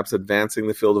meditation apps advancing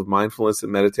the field of mindfulness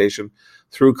and meditation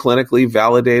through clinically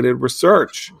validated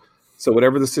research. So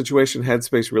whatever the situation,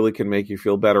 Headspace really can make you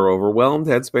feel better. Overwhelmed?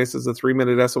 Headspace is a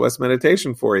 3-minute SOS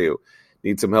meditation for you.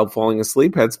 Need some help falling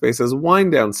asleep? Headspace has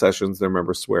wind-down sessions their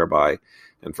members swear by.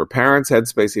 And for parents,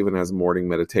 Headspace even has morning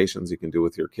meditations you can do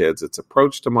with your kids. Its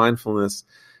approach to mindfulness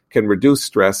can reduce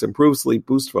stress, improve sleep,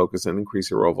 boost focus, and increase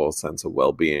your overall sense of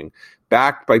well-being.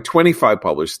 Backed by 25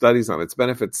 published studies on its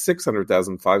benefits,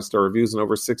 600,000 5-star reviews, and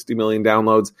over 60 million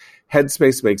downloads,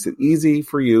 Headspace makes it easy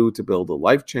for you to build a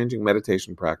life-changing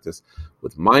meditation practice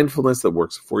with mindfulness that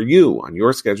works for you on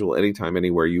your schedule, anytime,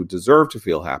 anywhere. You deserve to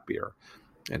feel happier.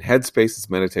 And Headspace is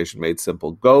meditation made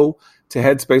simple. Go to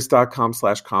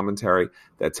headspace.com/commentary.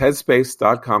 That's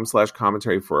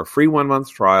headspace.com/commentary for a free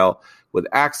 1-month trial with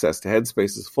access to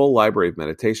Headspace's full library of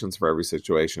meditations for every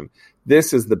situation.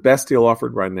 This is the best deal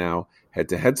offered right now. Head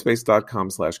to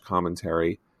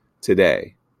headspace.com/commentary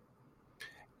today.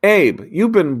 Abe,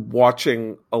 you've been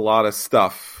watching a lot of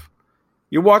stuff.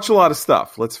 You watch a lot of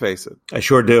stuff, let's face it. I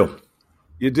sure do.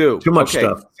 You do? Too much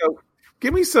stuff. So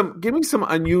give me some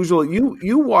unusual,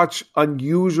 you watch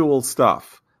unusual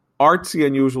stuff, artsy,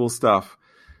 unusual stuff.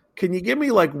 Can you give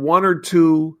me like one or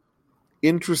two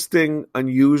interesting,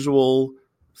 unusual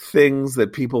things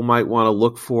that people might want to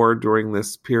look for during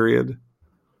this period?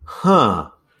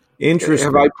 Interesting.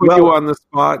 Have I put you on the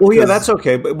spot? Well, yeah, that's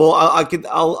okay. But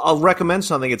I'll recommend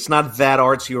something. It's not that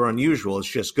artsy or unusual. It's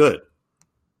just good.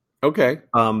 Okay.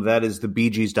 That is the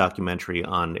Bee Gees documentary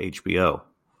on HBO.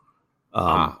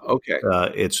 Okay.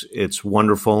 It's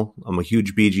wonderful. I'm a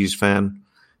huge Bee Gees fan.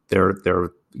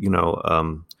 They're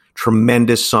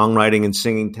tremendous songwriting and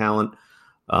singing talent.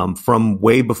 From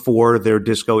way before their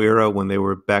disco era, when they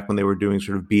were doing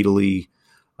sort of Beatle-y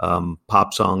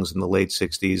pop songs in the late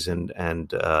 60s and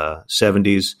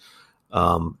 70s.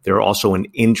 They're also an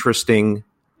interesting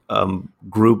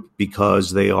group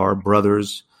because they are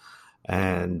brothers,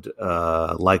 and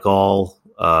like all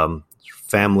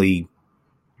family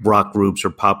rock groups or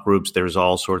pop groups, there's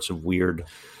all sorts of weird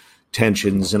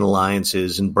tensions and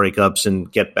alliances and breakups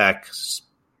and get backs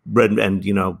and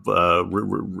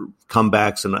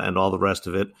comebacks and all the rest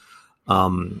of it.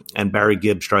 And Barry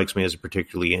Gibb strikes me as a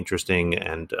particularly interesting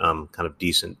and kind of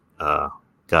decent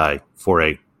guy for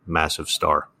a massive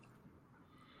star.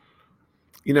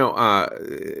 3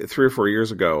 or 4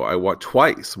 years ago, I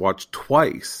watched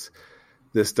twice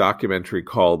this documentary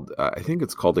called, I think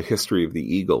it's called The History of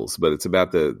the Eagles, but it's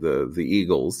about the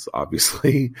Eagles,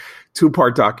 obviously.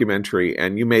 2-part documentary,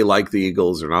 and you may like the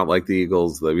Eagles or not like the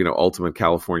Eagles, the ultimate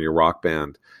California rock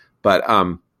band. But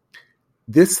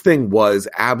this thing was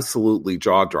absolutely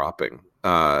jaw-dropping,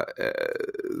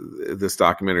 this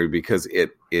documentary, because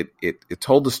it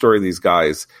told the story of these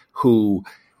guys who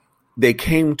they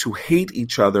came to hate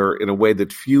each other in a way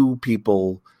that few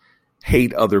people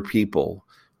hate other people.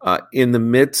 In the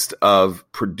midst of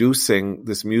producing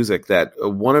this music, that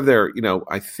one of their,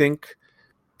 I think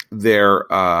their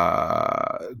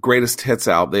greatest hits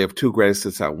out, they have 2 greatest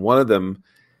hits out. One of them,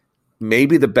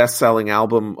 maybe the best-selling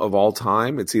album of all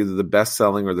time. It's either the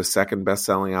best-selling or the second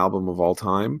best-selling album of all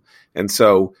time. And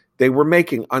so they were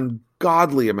making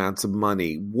ungodly amounts of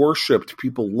money, worshipped,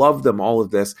 people loved them, all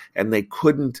of this, and they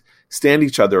couldn't stand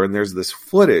each other. And there's this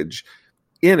footage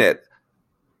in it.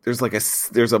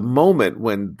 There's a moment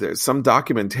when some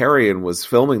documentarian was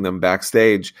filming them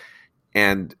backstage,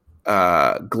 and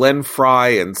Glenn Fry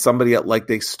and somebody else,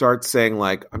 they start saying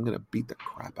I'm going to beat the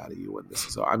crap out of you in this.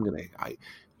 So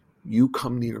you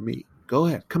come near me. Go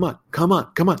ahead. Come on.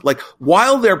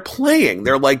 While they're playing,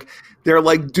 they're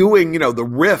doing, the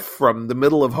riff from the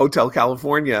middle of Hotel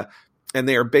California, and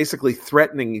they are basically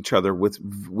threatening each other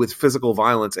with physical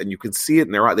violence, and you can see it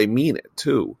in their eye. They mean it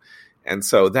too. And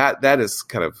so that is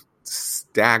kind of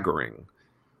staggering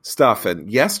stuff.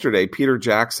 And yesterday, Peter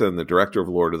Jackson, the director of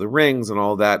Lord of the Rings and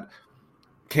all that,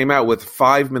 came out with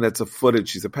 5 minutes of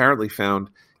footage he's apparently found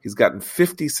He's gotten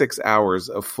 56 hours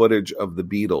of footage of the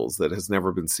Beatles that has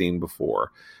never been seen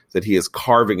before, that he is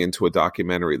carving into a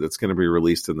documentary that's going to be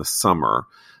released in the summer.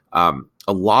 A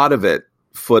lot of it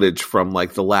footage from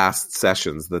like the last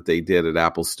sessions that they did at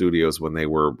Apple Studios when they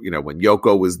were, when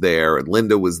Yoko was there and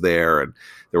Linda was there, and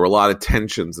there were a lot of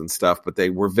tensions and stuff, but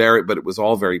it was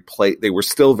all they were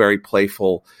still very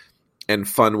playful and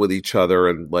fun with each other,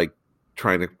 and like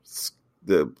trying to,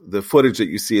 the footage that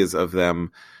you see is of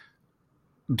them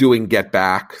doing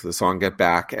the song Get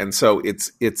Back. And so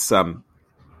it's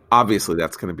obviously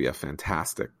that's going to be a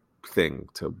fantastic thing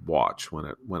to watch when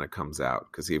it comes out,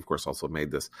 because he of course also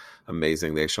made this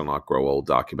amazing They Shall Not Grow Old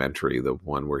documentary, the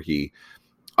one where he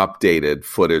updated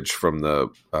footage from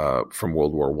from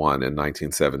World War I in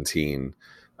 1917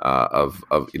 of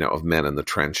men in the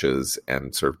trenches,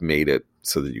 and sort of made it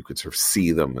so that you could sort of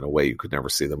see them in a way you could never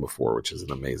see them before, which is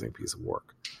an amazing piece of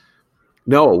work.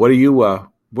 Noah, what are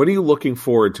you looking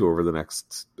forward to over the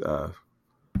next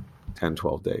 10,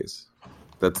 12 days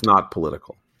that's not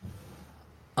political?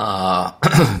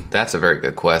 That's a very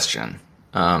good question.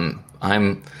 I'm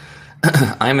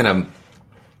in a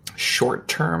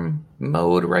short-term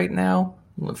mode right now,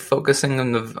 focusing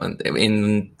on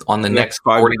the next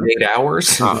 48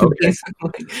 hours,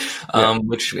 basically,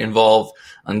 which involve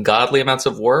ungodly amounts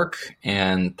of work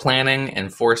and planning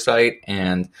and foresight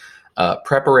and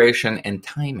preparation and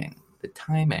timing. The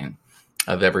timing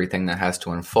of everything that has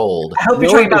to unfold. I hope you're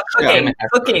talking about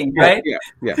cooking, right?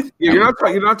 Yeah. You're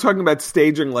not talking about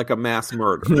staging like a mass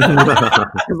murder.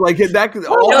 Like that,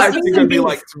 all I think would be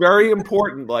like, it's very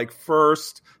important. Like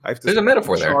first, I have to. There's a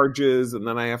metaphor there. Charges, and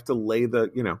then I have to lay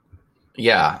the.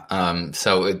 Yeah.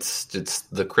 So it's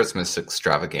the Christmas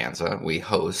extravaganza we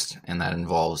host, and that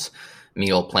involves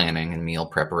meal planning and meal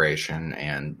preparation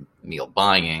and meal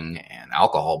buying and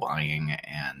alcohol buying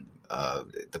and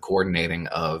the coordinating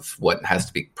of what has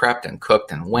to be prepped and cooked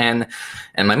and when.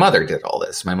 And my mother did all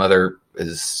this. My mother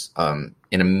is an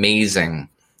amazing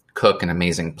cook, an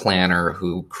amazing planner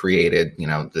who created,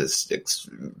 this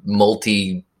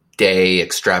multi-day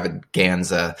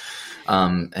extravaganza.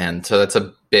 And so that's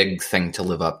a big thing to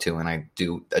live up to. And I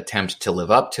do attempt to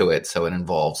live up to it. So it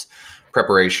involves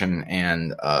preparation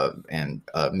and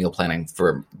meal planning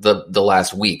for the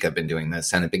last week. I've been doing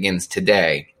this, and it begins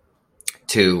today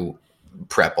to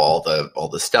prep all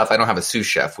the stuff. I don't have a sous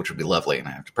chef, which would be lovely, and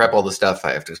I have to prep all the stuff.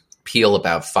 I have to peel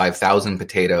about 5,000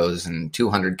 potatoes and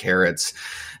 200 carrots,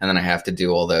 and then I have to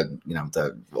do all the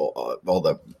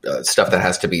stuff that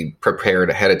has to be prepared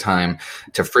ahead of time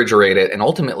to refrigerate it. And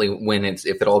ultimately,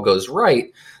 if it all goes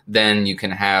right, then you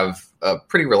can have a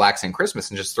pretty relaxing Christmas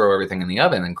and just throw everything in the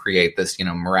oven and create this,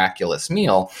 miraculous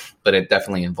meal. But it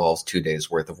definitely involves 2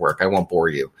 days worth of work. I won't bore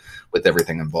you with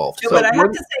everything involved. No, but I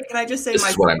have to say, can I just say,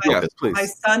 my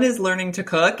son is learning to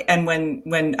cook, and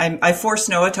when I force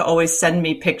Noah to always send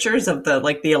me pictures of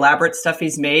the elaborate stuff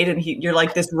he's made, and you're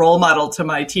like this role model to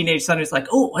my teenage son who's like,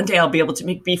 oh, one day I'll be able to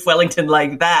make beef Wellington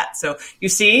like that. So you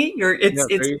see, it's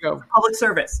public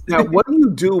service. Now, what do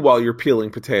you do while you're peeling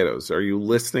potatoes? Are you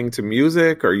listening to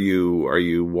music? Are you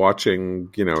watching?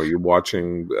 Are you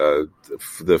watching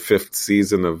the fifth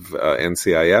season of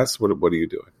NCIS? What are you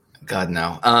doing? God,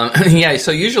 no.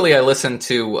 So usually I listen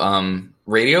to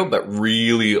radio, but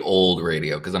really old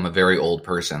radio, because I'm a very old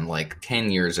person, like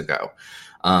 10 years ago.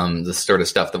 The sort of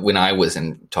stuff that when I was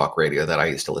in talk radio that I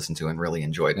used to listen to and really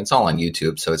enjoyed. And it's all on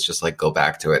YouTube, so it's just like go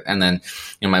back to it. And then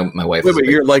my wife. Wait, but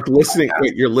you're like listening.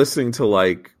 Wait, you're listening to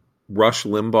like Rush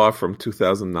Limbaugh from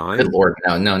 2009? Good Lord,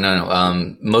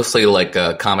 no. Mostly like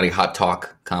comedy, hot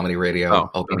talk, comedy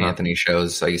radio, Opie Anthony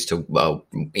shows. I used to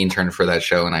intern for that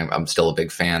show, and I'm still a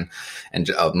big fan. And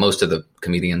most of the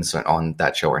comedians on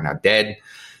that show are now dead,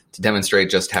 to demonstrate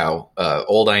just how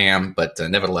old I am. But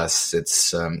nevertheless,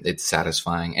 it's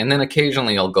satisfying. And then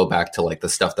occasionally I'll go back to like the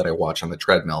stuff that I watch on the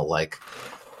treadmill, like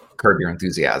Curb Your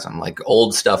Enthusiasm, like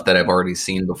old stuff that I've already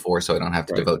seen before, so I don't have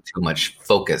to devote too much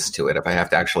focus to it. If I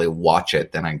have to actually watch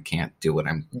it, then I can't do what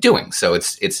I'm doing. So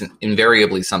it's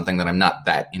invariably something that I'm not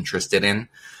that interested in,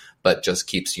 but just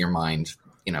keeps your mind,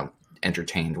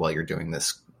 entertained while you're doing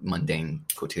this mundane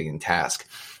quotidian task.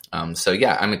 I'm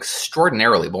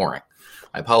extraordinarily boring.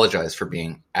 I apologize for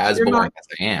being as boring as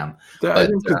I am. I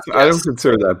don't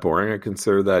consider that boring. I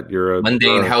consider that you're a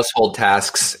mundane household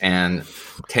tasks and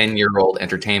 10-year-old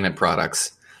entertainment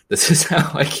products. This is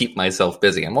how I keep myself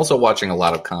busy. I'm also watching a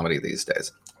lot of comedy these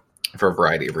days for a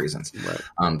variety of reasons. Right.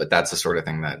 But that's the sort of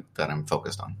thing that I'm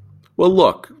focused on. Well,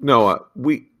 look, Noah,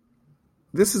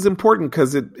 this is important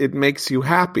because it makes you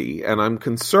happy. And I'm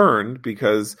concerned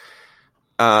because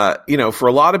for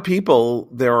a lot of people,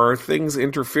 there are things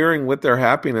interfering with their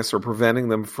happiness or preventing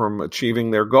them from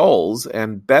achieving their goals,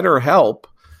 and BetterHelp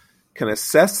can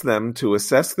assess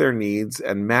their needs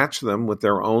and match them with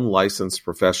their own licensed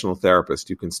professional therapist.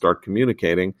 You can start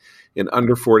communicating in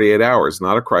under 48 hours.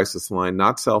 Not a crisis line,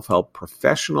 not self-help,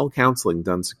 professional counseling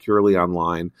done securely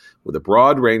online with a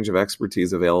broad range of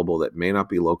expertise available that may not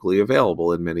be locally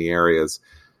available in many areas.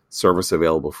 Service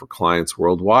available for clients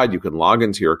worldwide. You can log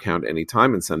into your account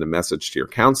anytime and send a message to your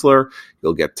counselor.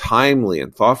 You'll get timely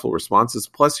and thoughtful responses.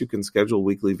 Plus, you can schedule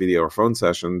weekly video or phone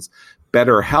sessions.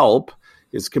 BetterHelp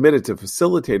is committed to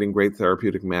facilitating great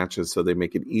therapeutic matches, so they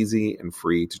make it easy and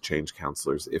free to change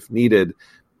counselors if needed.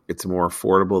 It's more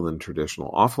affordable than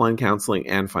traditional offline counseling,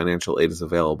 and financial aid is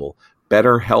available.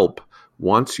 BetterHelp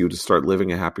wants you to start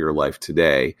living a happier life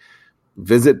today.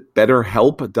 Visit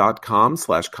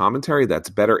betterhelp.com/commentary. That's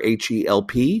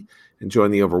BetterHelp, and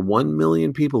join the over 1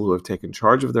 million people who have taken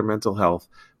charge of their mental health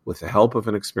with the help of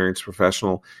an experienced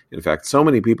professional. In fact, so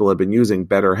many people have been using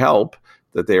BetterHelp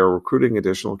that they are recruiting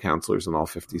additional counselors in all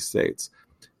 50 states.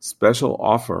 Special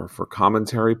offer for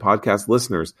Commentary podcast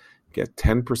listeners. Get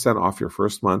 10% off your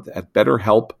first month at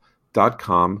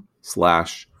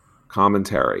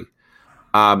betterhelp.com/commentary.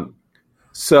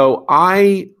 So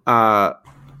I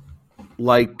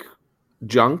like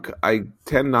junk. I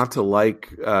tend not to like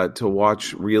to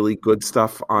watch really good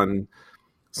stuff on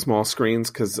small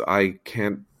screens because I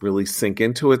can't really sink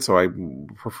into it. So I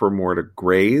prefer more to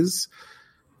graze.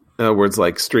 In other words,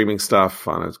 like streaming stuff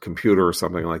on a computer or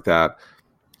something like that.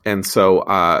 And so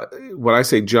when I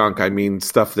say junk, I mean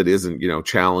stuff that isn't,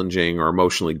 challenging or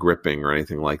emotionally gripping or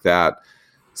anything like that.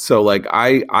 So like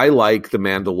I like The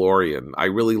Mandalorian. I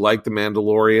really like The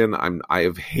Mandalorian. I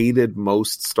have hated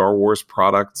most Star Wars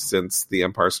products since The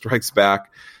Empire Strikes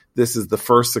Back. This is the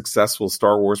first successful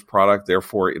Star Wars product,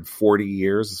 therefore, in 40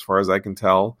 years, as far as I can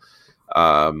tell.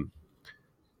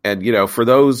 And, for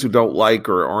those who don't like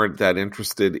or aren't that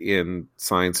interested in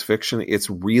science fiction, it's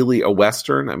really a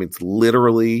Western. I mean, it's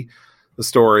literally the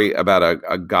story about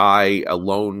a guy, a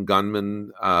lone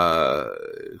gunman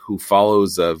who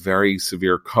follows a very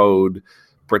severe code,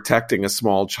 protecting a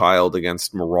small child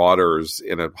against marauders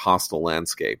in a hostile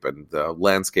landscape. And the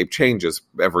landscape changes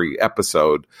every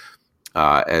episode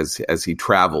as he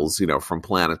travels, from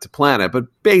planet to planet. But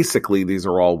basically, these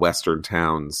are all Western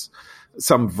towns.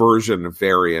 Some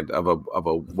variant of a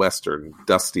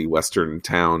dusty Western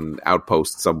town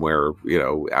outpost somewhere,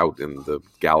 out in the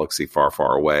galaxy far,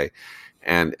 far away.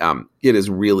 And it is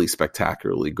really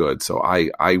spectacularly good. So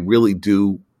I really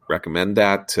do recommend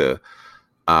that to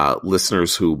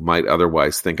listeners who might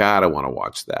otherwise think, I don't want to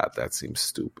watch that. That seems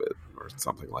stupid or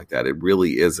something like that. It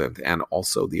really isn't. And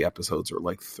also the episodes are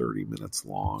like 30 minutes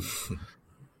long.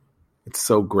 It's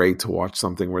so great to watch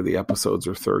something where the episodes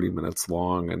are 30 minutes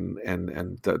long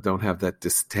and don't have that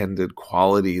distended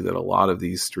quality that a lot of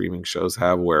these streaming shows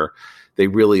have, where they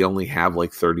really only have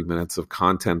like 30 minutes of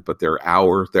content, but they're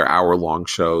hour-long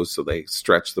shows, so they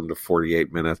stretch them to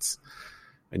 48 minutes,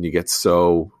 and you get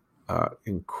so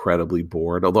incredibly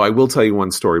bored. Although I will tell you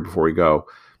one story before we go.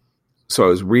 So I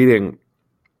was reading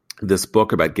this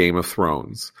book about Game of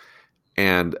Thrones,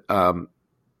 and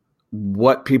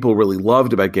what people really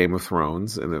loved about Game of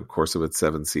Thrones, in the course of its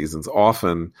 7 seasons,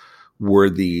 often were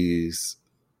these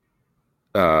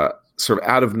sort of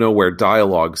out of nowhere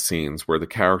dialogue scenes where the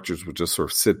characters would just sort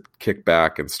of kick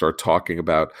back and start talking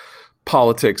about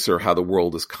politics or how the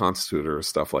world is constituted or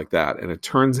stuff like that. And it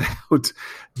turns out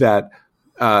that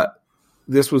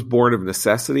this was born of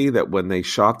necessity, that when they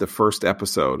shot the first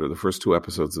episode or the first 2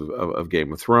 episodes of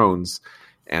Game of Thrones,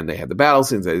 and they had the battle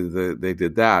scenes, they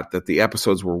did that the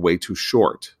episodes were way too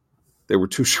short. They were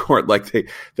too short. Like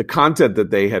the content that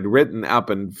they had written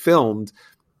up and filmed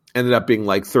ended up being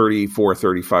like 34,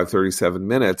 35, 37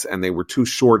 minutes, and they were too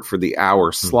short for the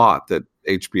hour slot that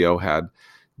HBO had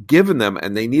given them,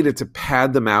 and they needed to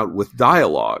pad them out with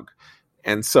dialogue.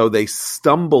 And so they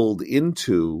stumbled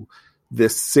into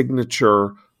this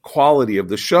signature quality of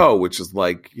the show, which is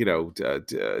like,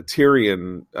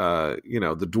 Tyrion,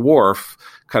 the dwarf,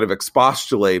 kind of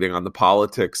expostulating on the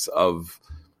politics of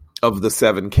the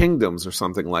 7 kingdoms or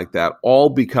something like that, all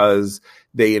because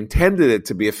they intended it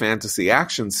to be a fantasy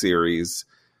action series,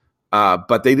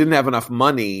 but they didn't have enough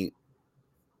money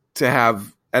to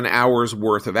have an hour's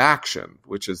worth of action,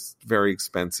 which is very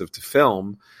expensive to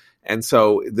film. And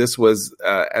so this was,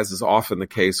 as is often the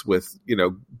case with,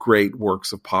 great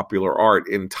works of popular art,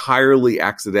 entirely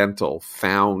accidental,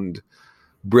 found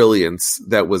brilliance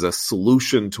that was a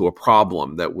solution to a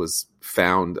problem that was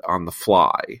found on the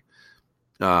fly.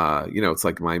 It's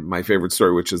like my favorite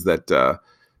story, which is that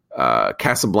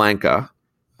Casablanca,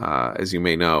 as you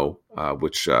may know,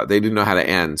 which they didn't know how to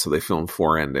end, so they filmed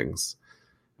 4 endings.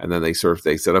 And then they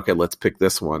said, okay, let's pick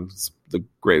this one. It's the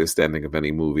greatest ending of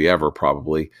any movie ever,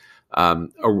 probably.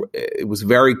 It was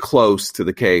very close to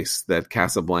the case that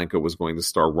Casablanca was going to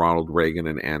star Ronald Reagan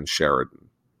and Ann Sheridan.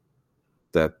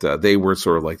 That they were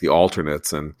sort of like the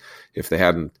alternates, and if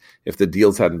the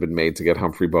deals hadn't been made to get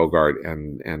Humphrey Bogart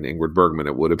and Ingrid Bergman,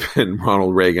 it would have been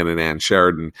Ronald Reagan and Ann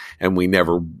Sheridan, and we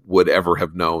never would ever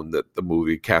have known that the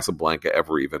movie Casablanca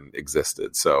ever even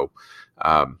existed. So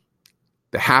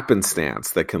the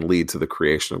happenstance that can lead to the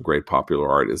creation of great popular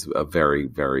art is a very,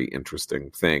 very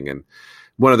interesting thing, and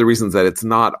one of the reasons that it's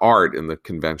not art in the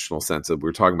conventional sense that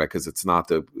we're talking about, because it's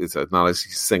not a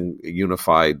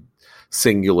unified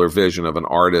singular vision of an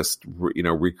artist,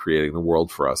 recreating the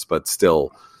world for us, but still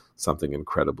something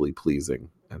incredibly pleasing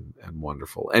and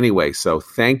wonderful. Anyway, so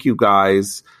thank you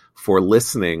guys for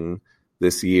listening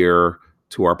this year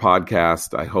to our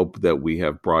podcast. I hope that we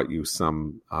have brought you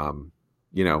some,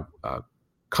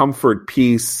 comfort,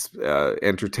 peace,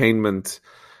 entertainment.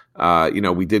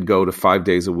 We did go to 5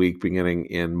 days a week beginning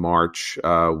in March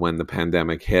when the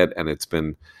pandemic hit, and it's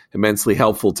been immensely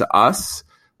helpful to us.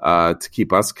 To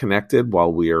keep us connected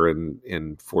while we are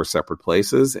in 4 separate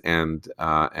places, and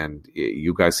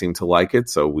you guys seem to like it,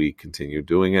 so we continue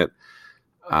doing it.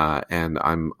 And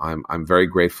I'm very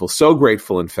grateful, so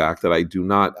grateful, in fact, that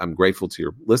I'm grateful to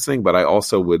your listening, but I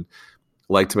also would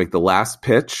like to make the last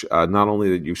pitch. Not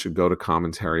only that you should go to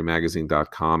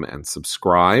commentarymagazine.com and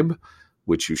subscribe,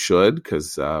 which you should,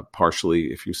 because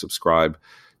partially if you subscribe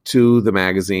to the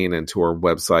magazine and to our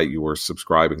website, you are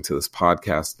subscribing to this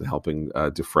podcast and helping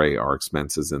defray our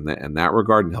expenses in that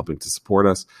regard and helping to support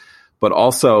us. But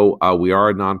also, we are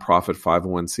a nonprofit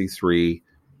 501c3.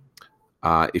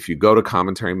 If you go to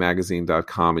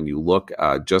commentarymagazine.com and you look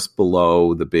just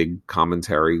below the big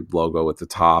commentary logo at the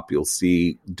top, you'll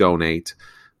see donate.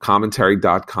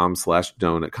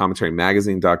 Commentary.com/donate.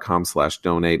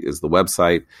 Commentarymagazine.com/donate is the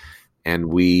website. And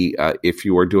we, if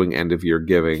you are doing end-of-year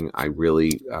giving, I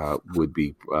really would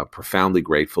be profoundly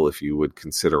grateful if you would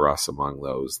consider us among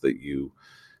those that you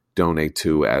donate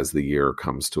to as the year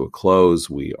comes to a close.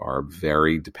 We are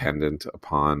very dependent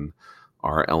upon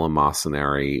our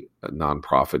eleemosynary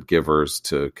nonprofit givers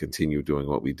to continue doing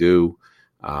what we do,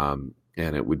 and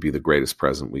it would be the greatest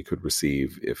present we could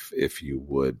receive if you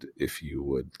would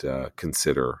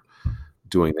consider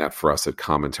doing that for us at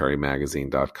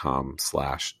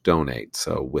commentarymagazine.com/donate.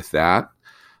 So with that,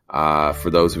 for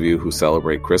those of you who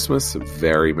celebrate Christmas, a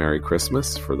very Merry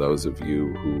Christmas. For those of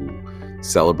you who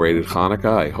celebrated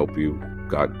Hanukkah, I hope you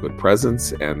got good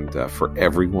presents. And for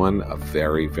everyone, a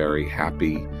very, very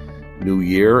happy New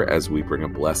Year as we bring a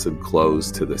blessed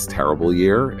close to this terrible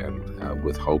year, and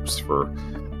with hopes for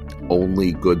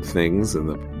only good things in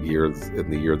the year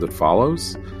that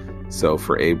follows. So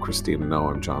for Abe, Christina,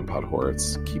 Noah, I'm John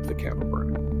Podhoretz. Keep the candle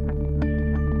burning.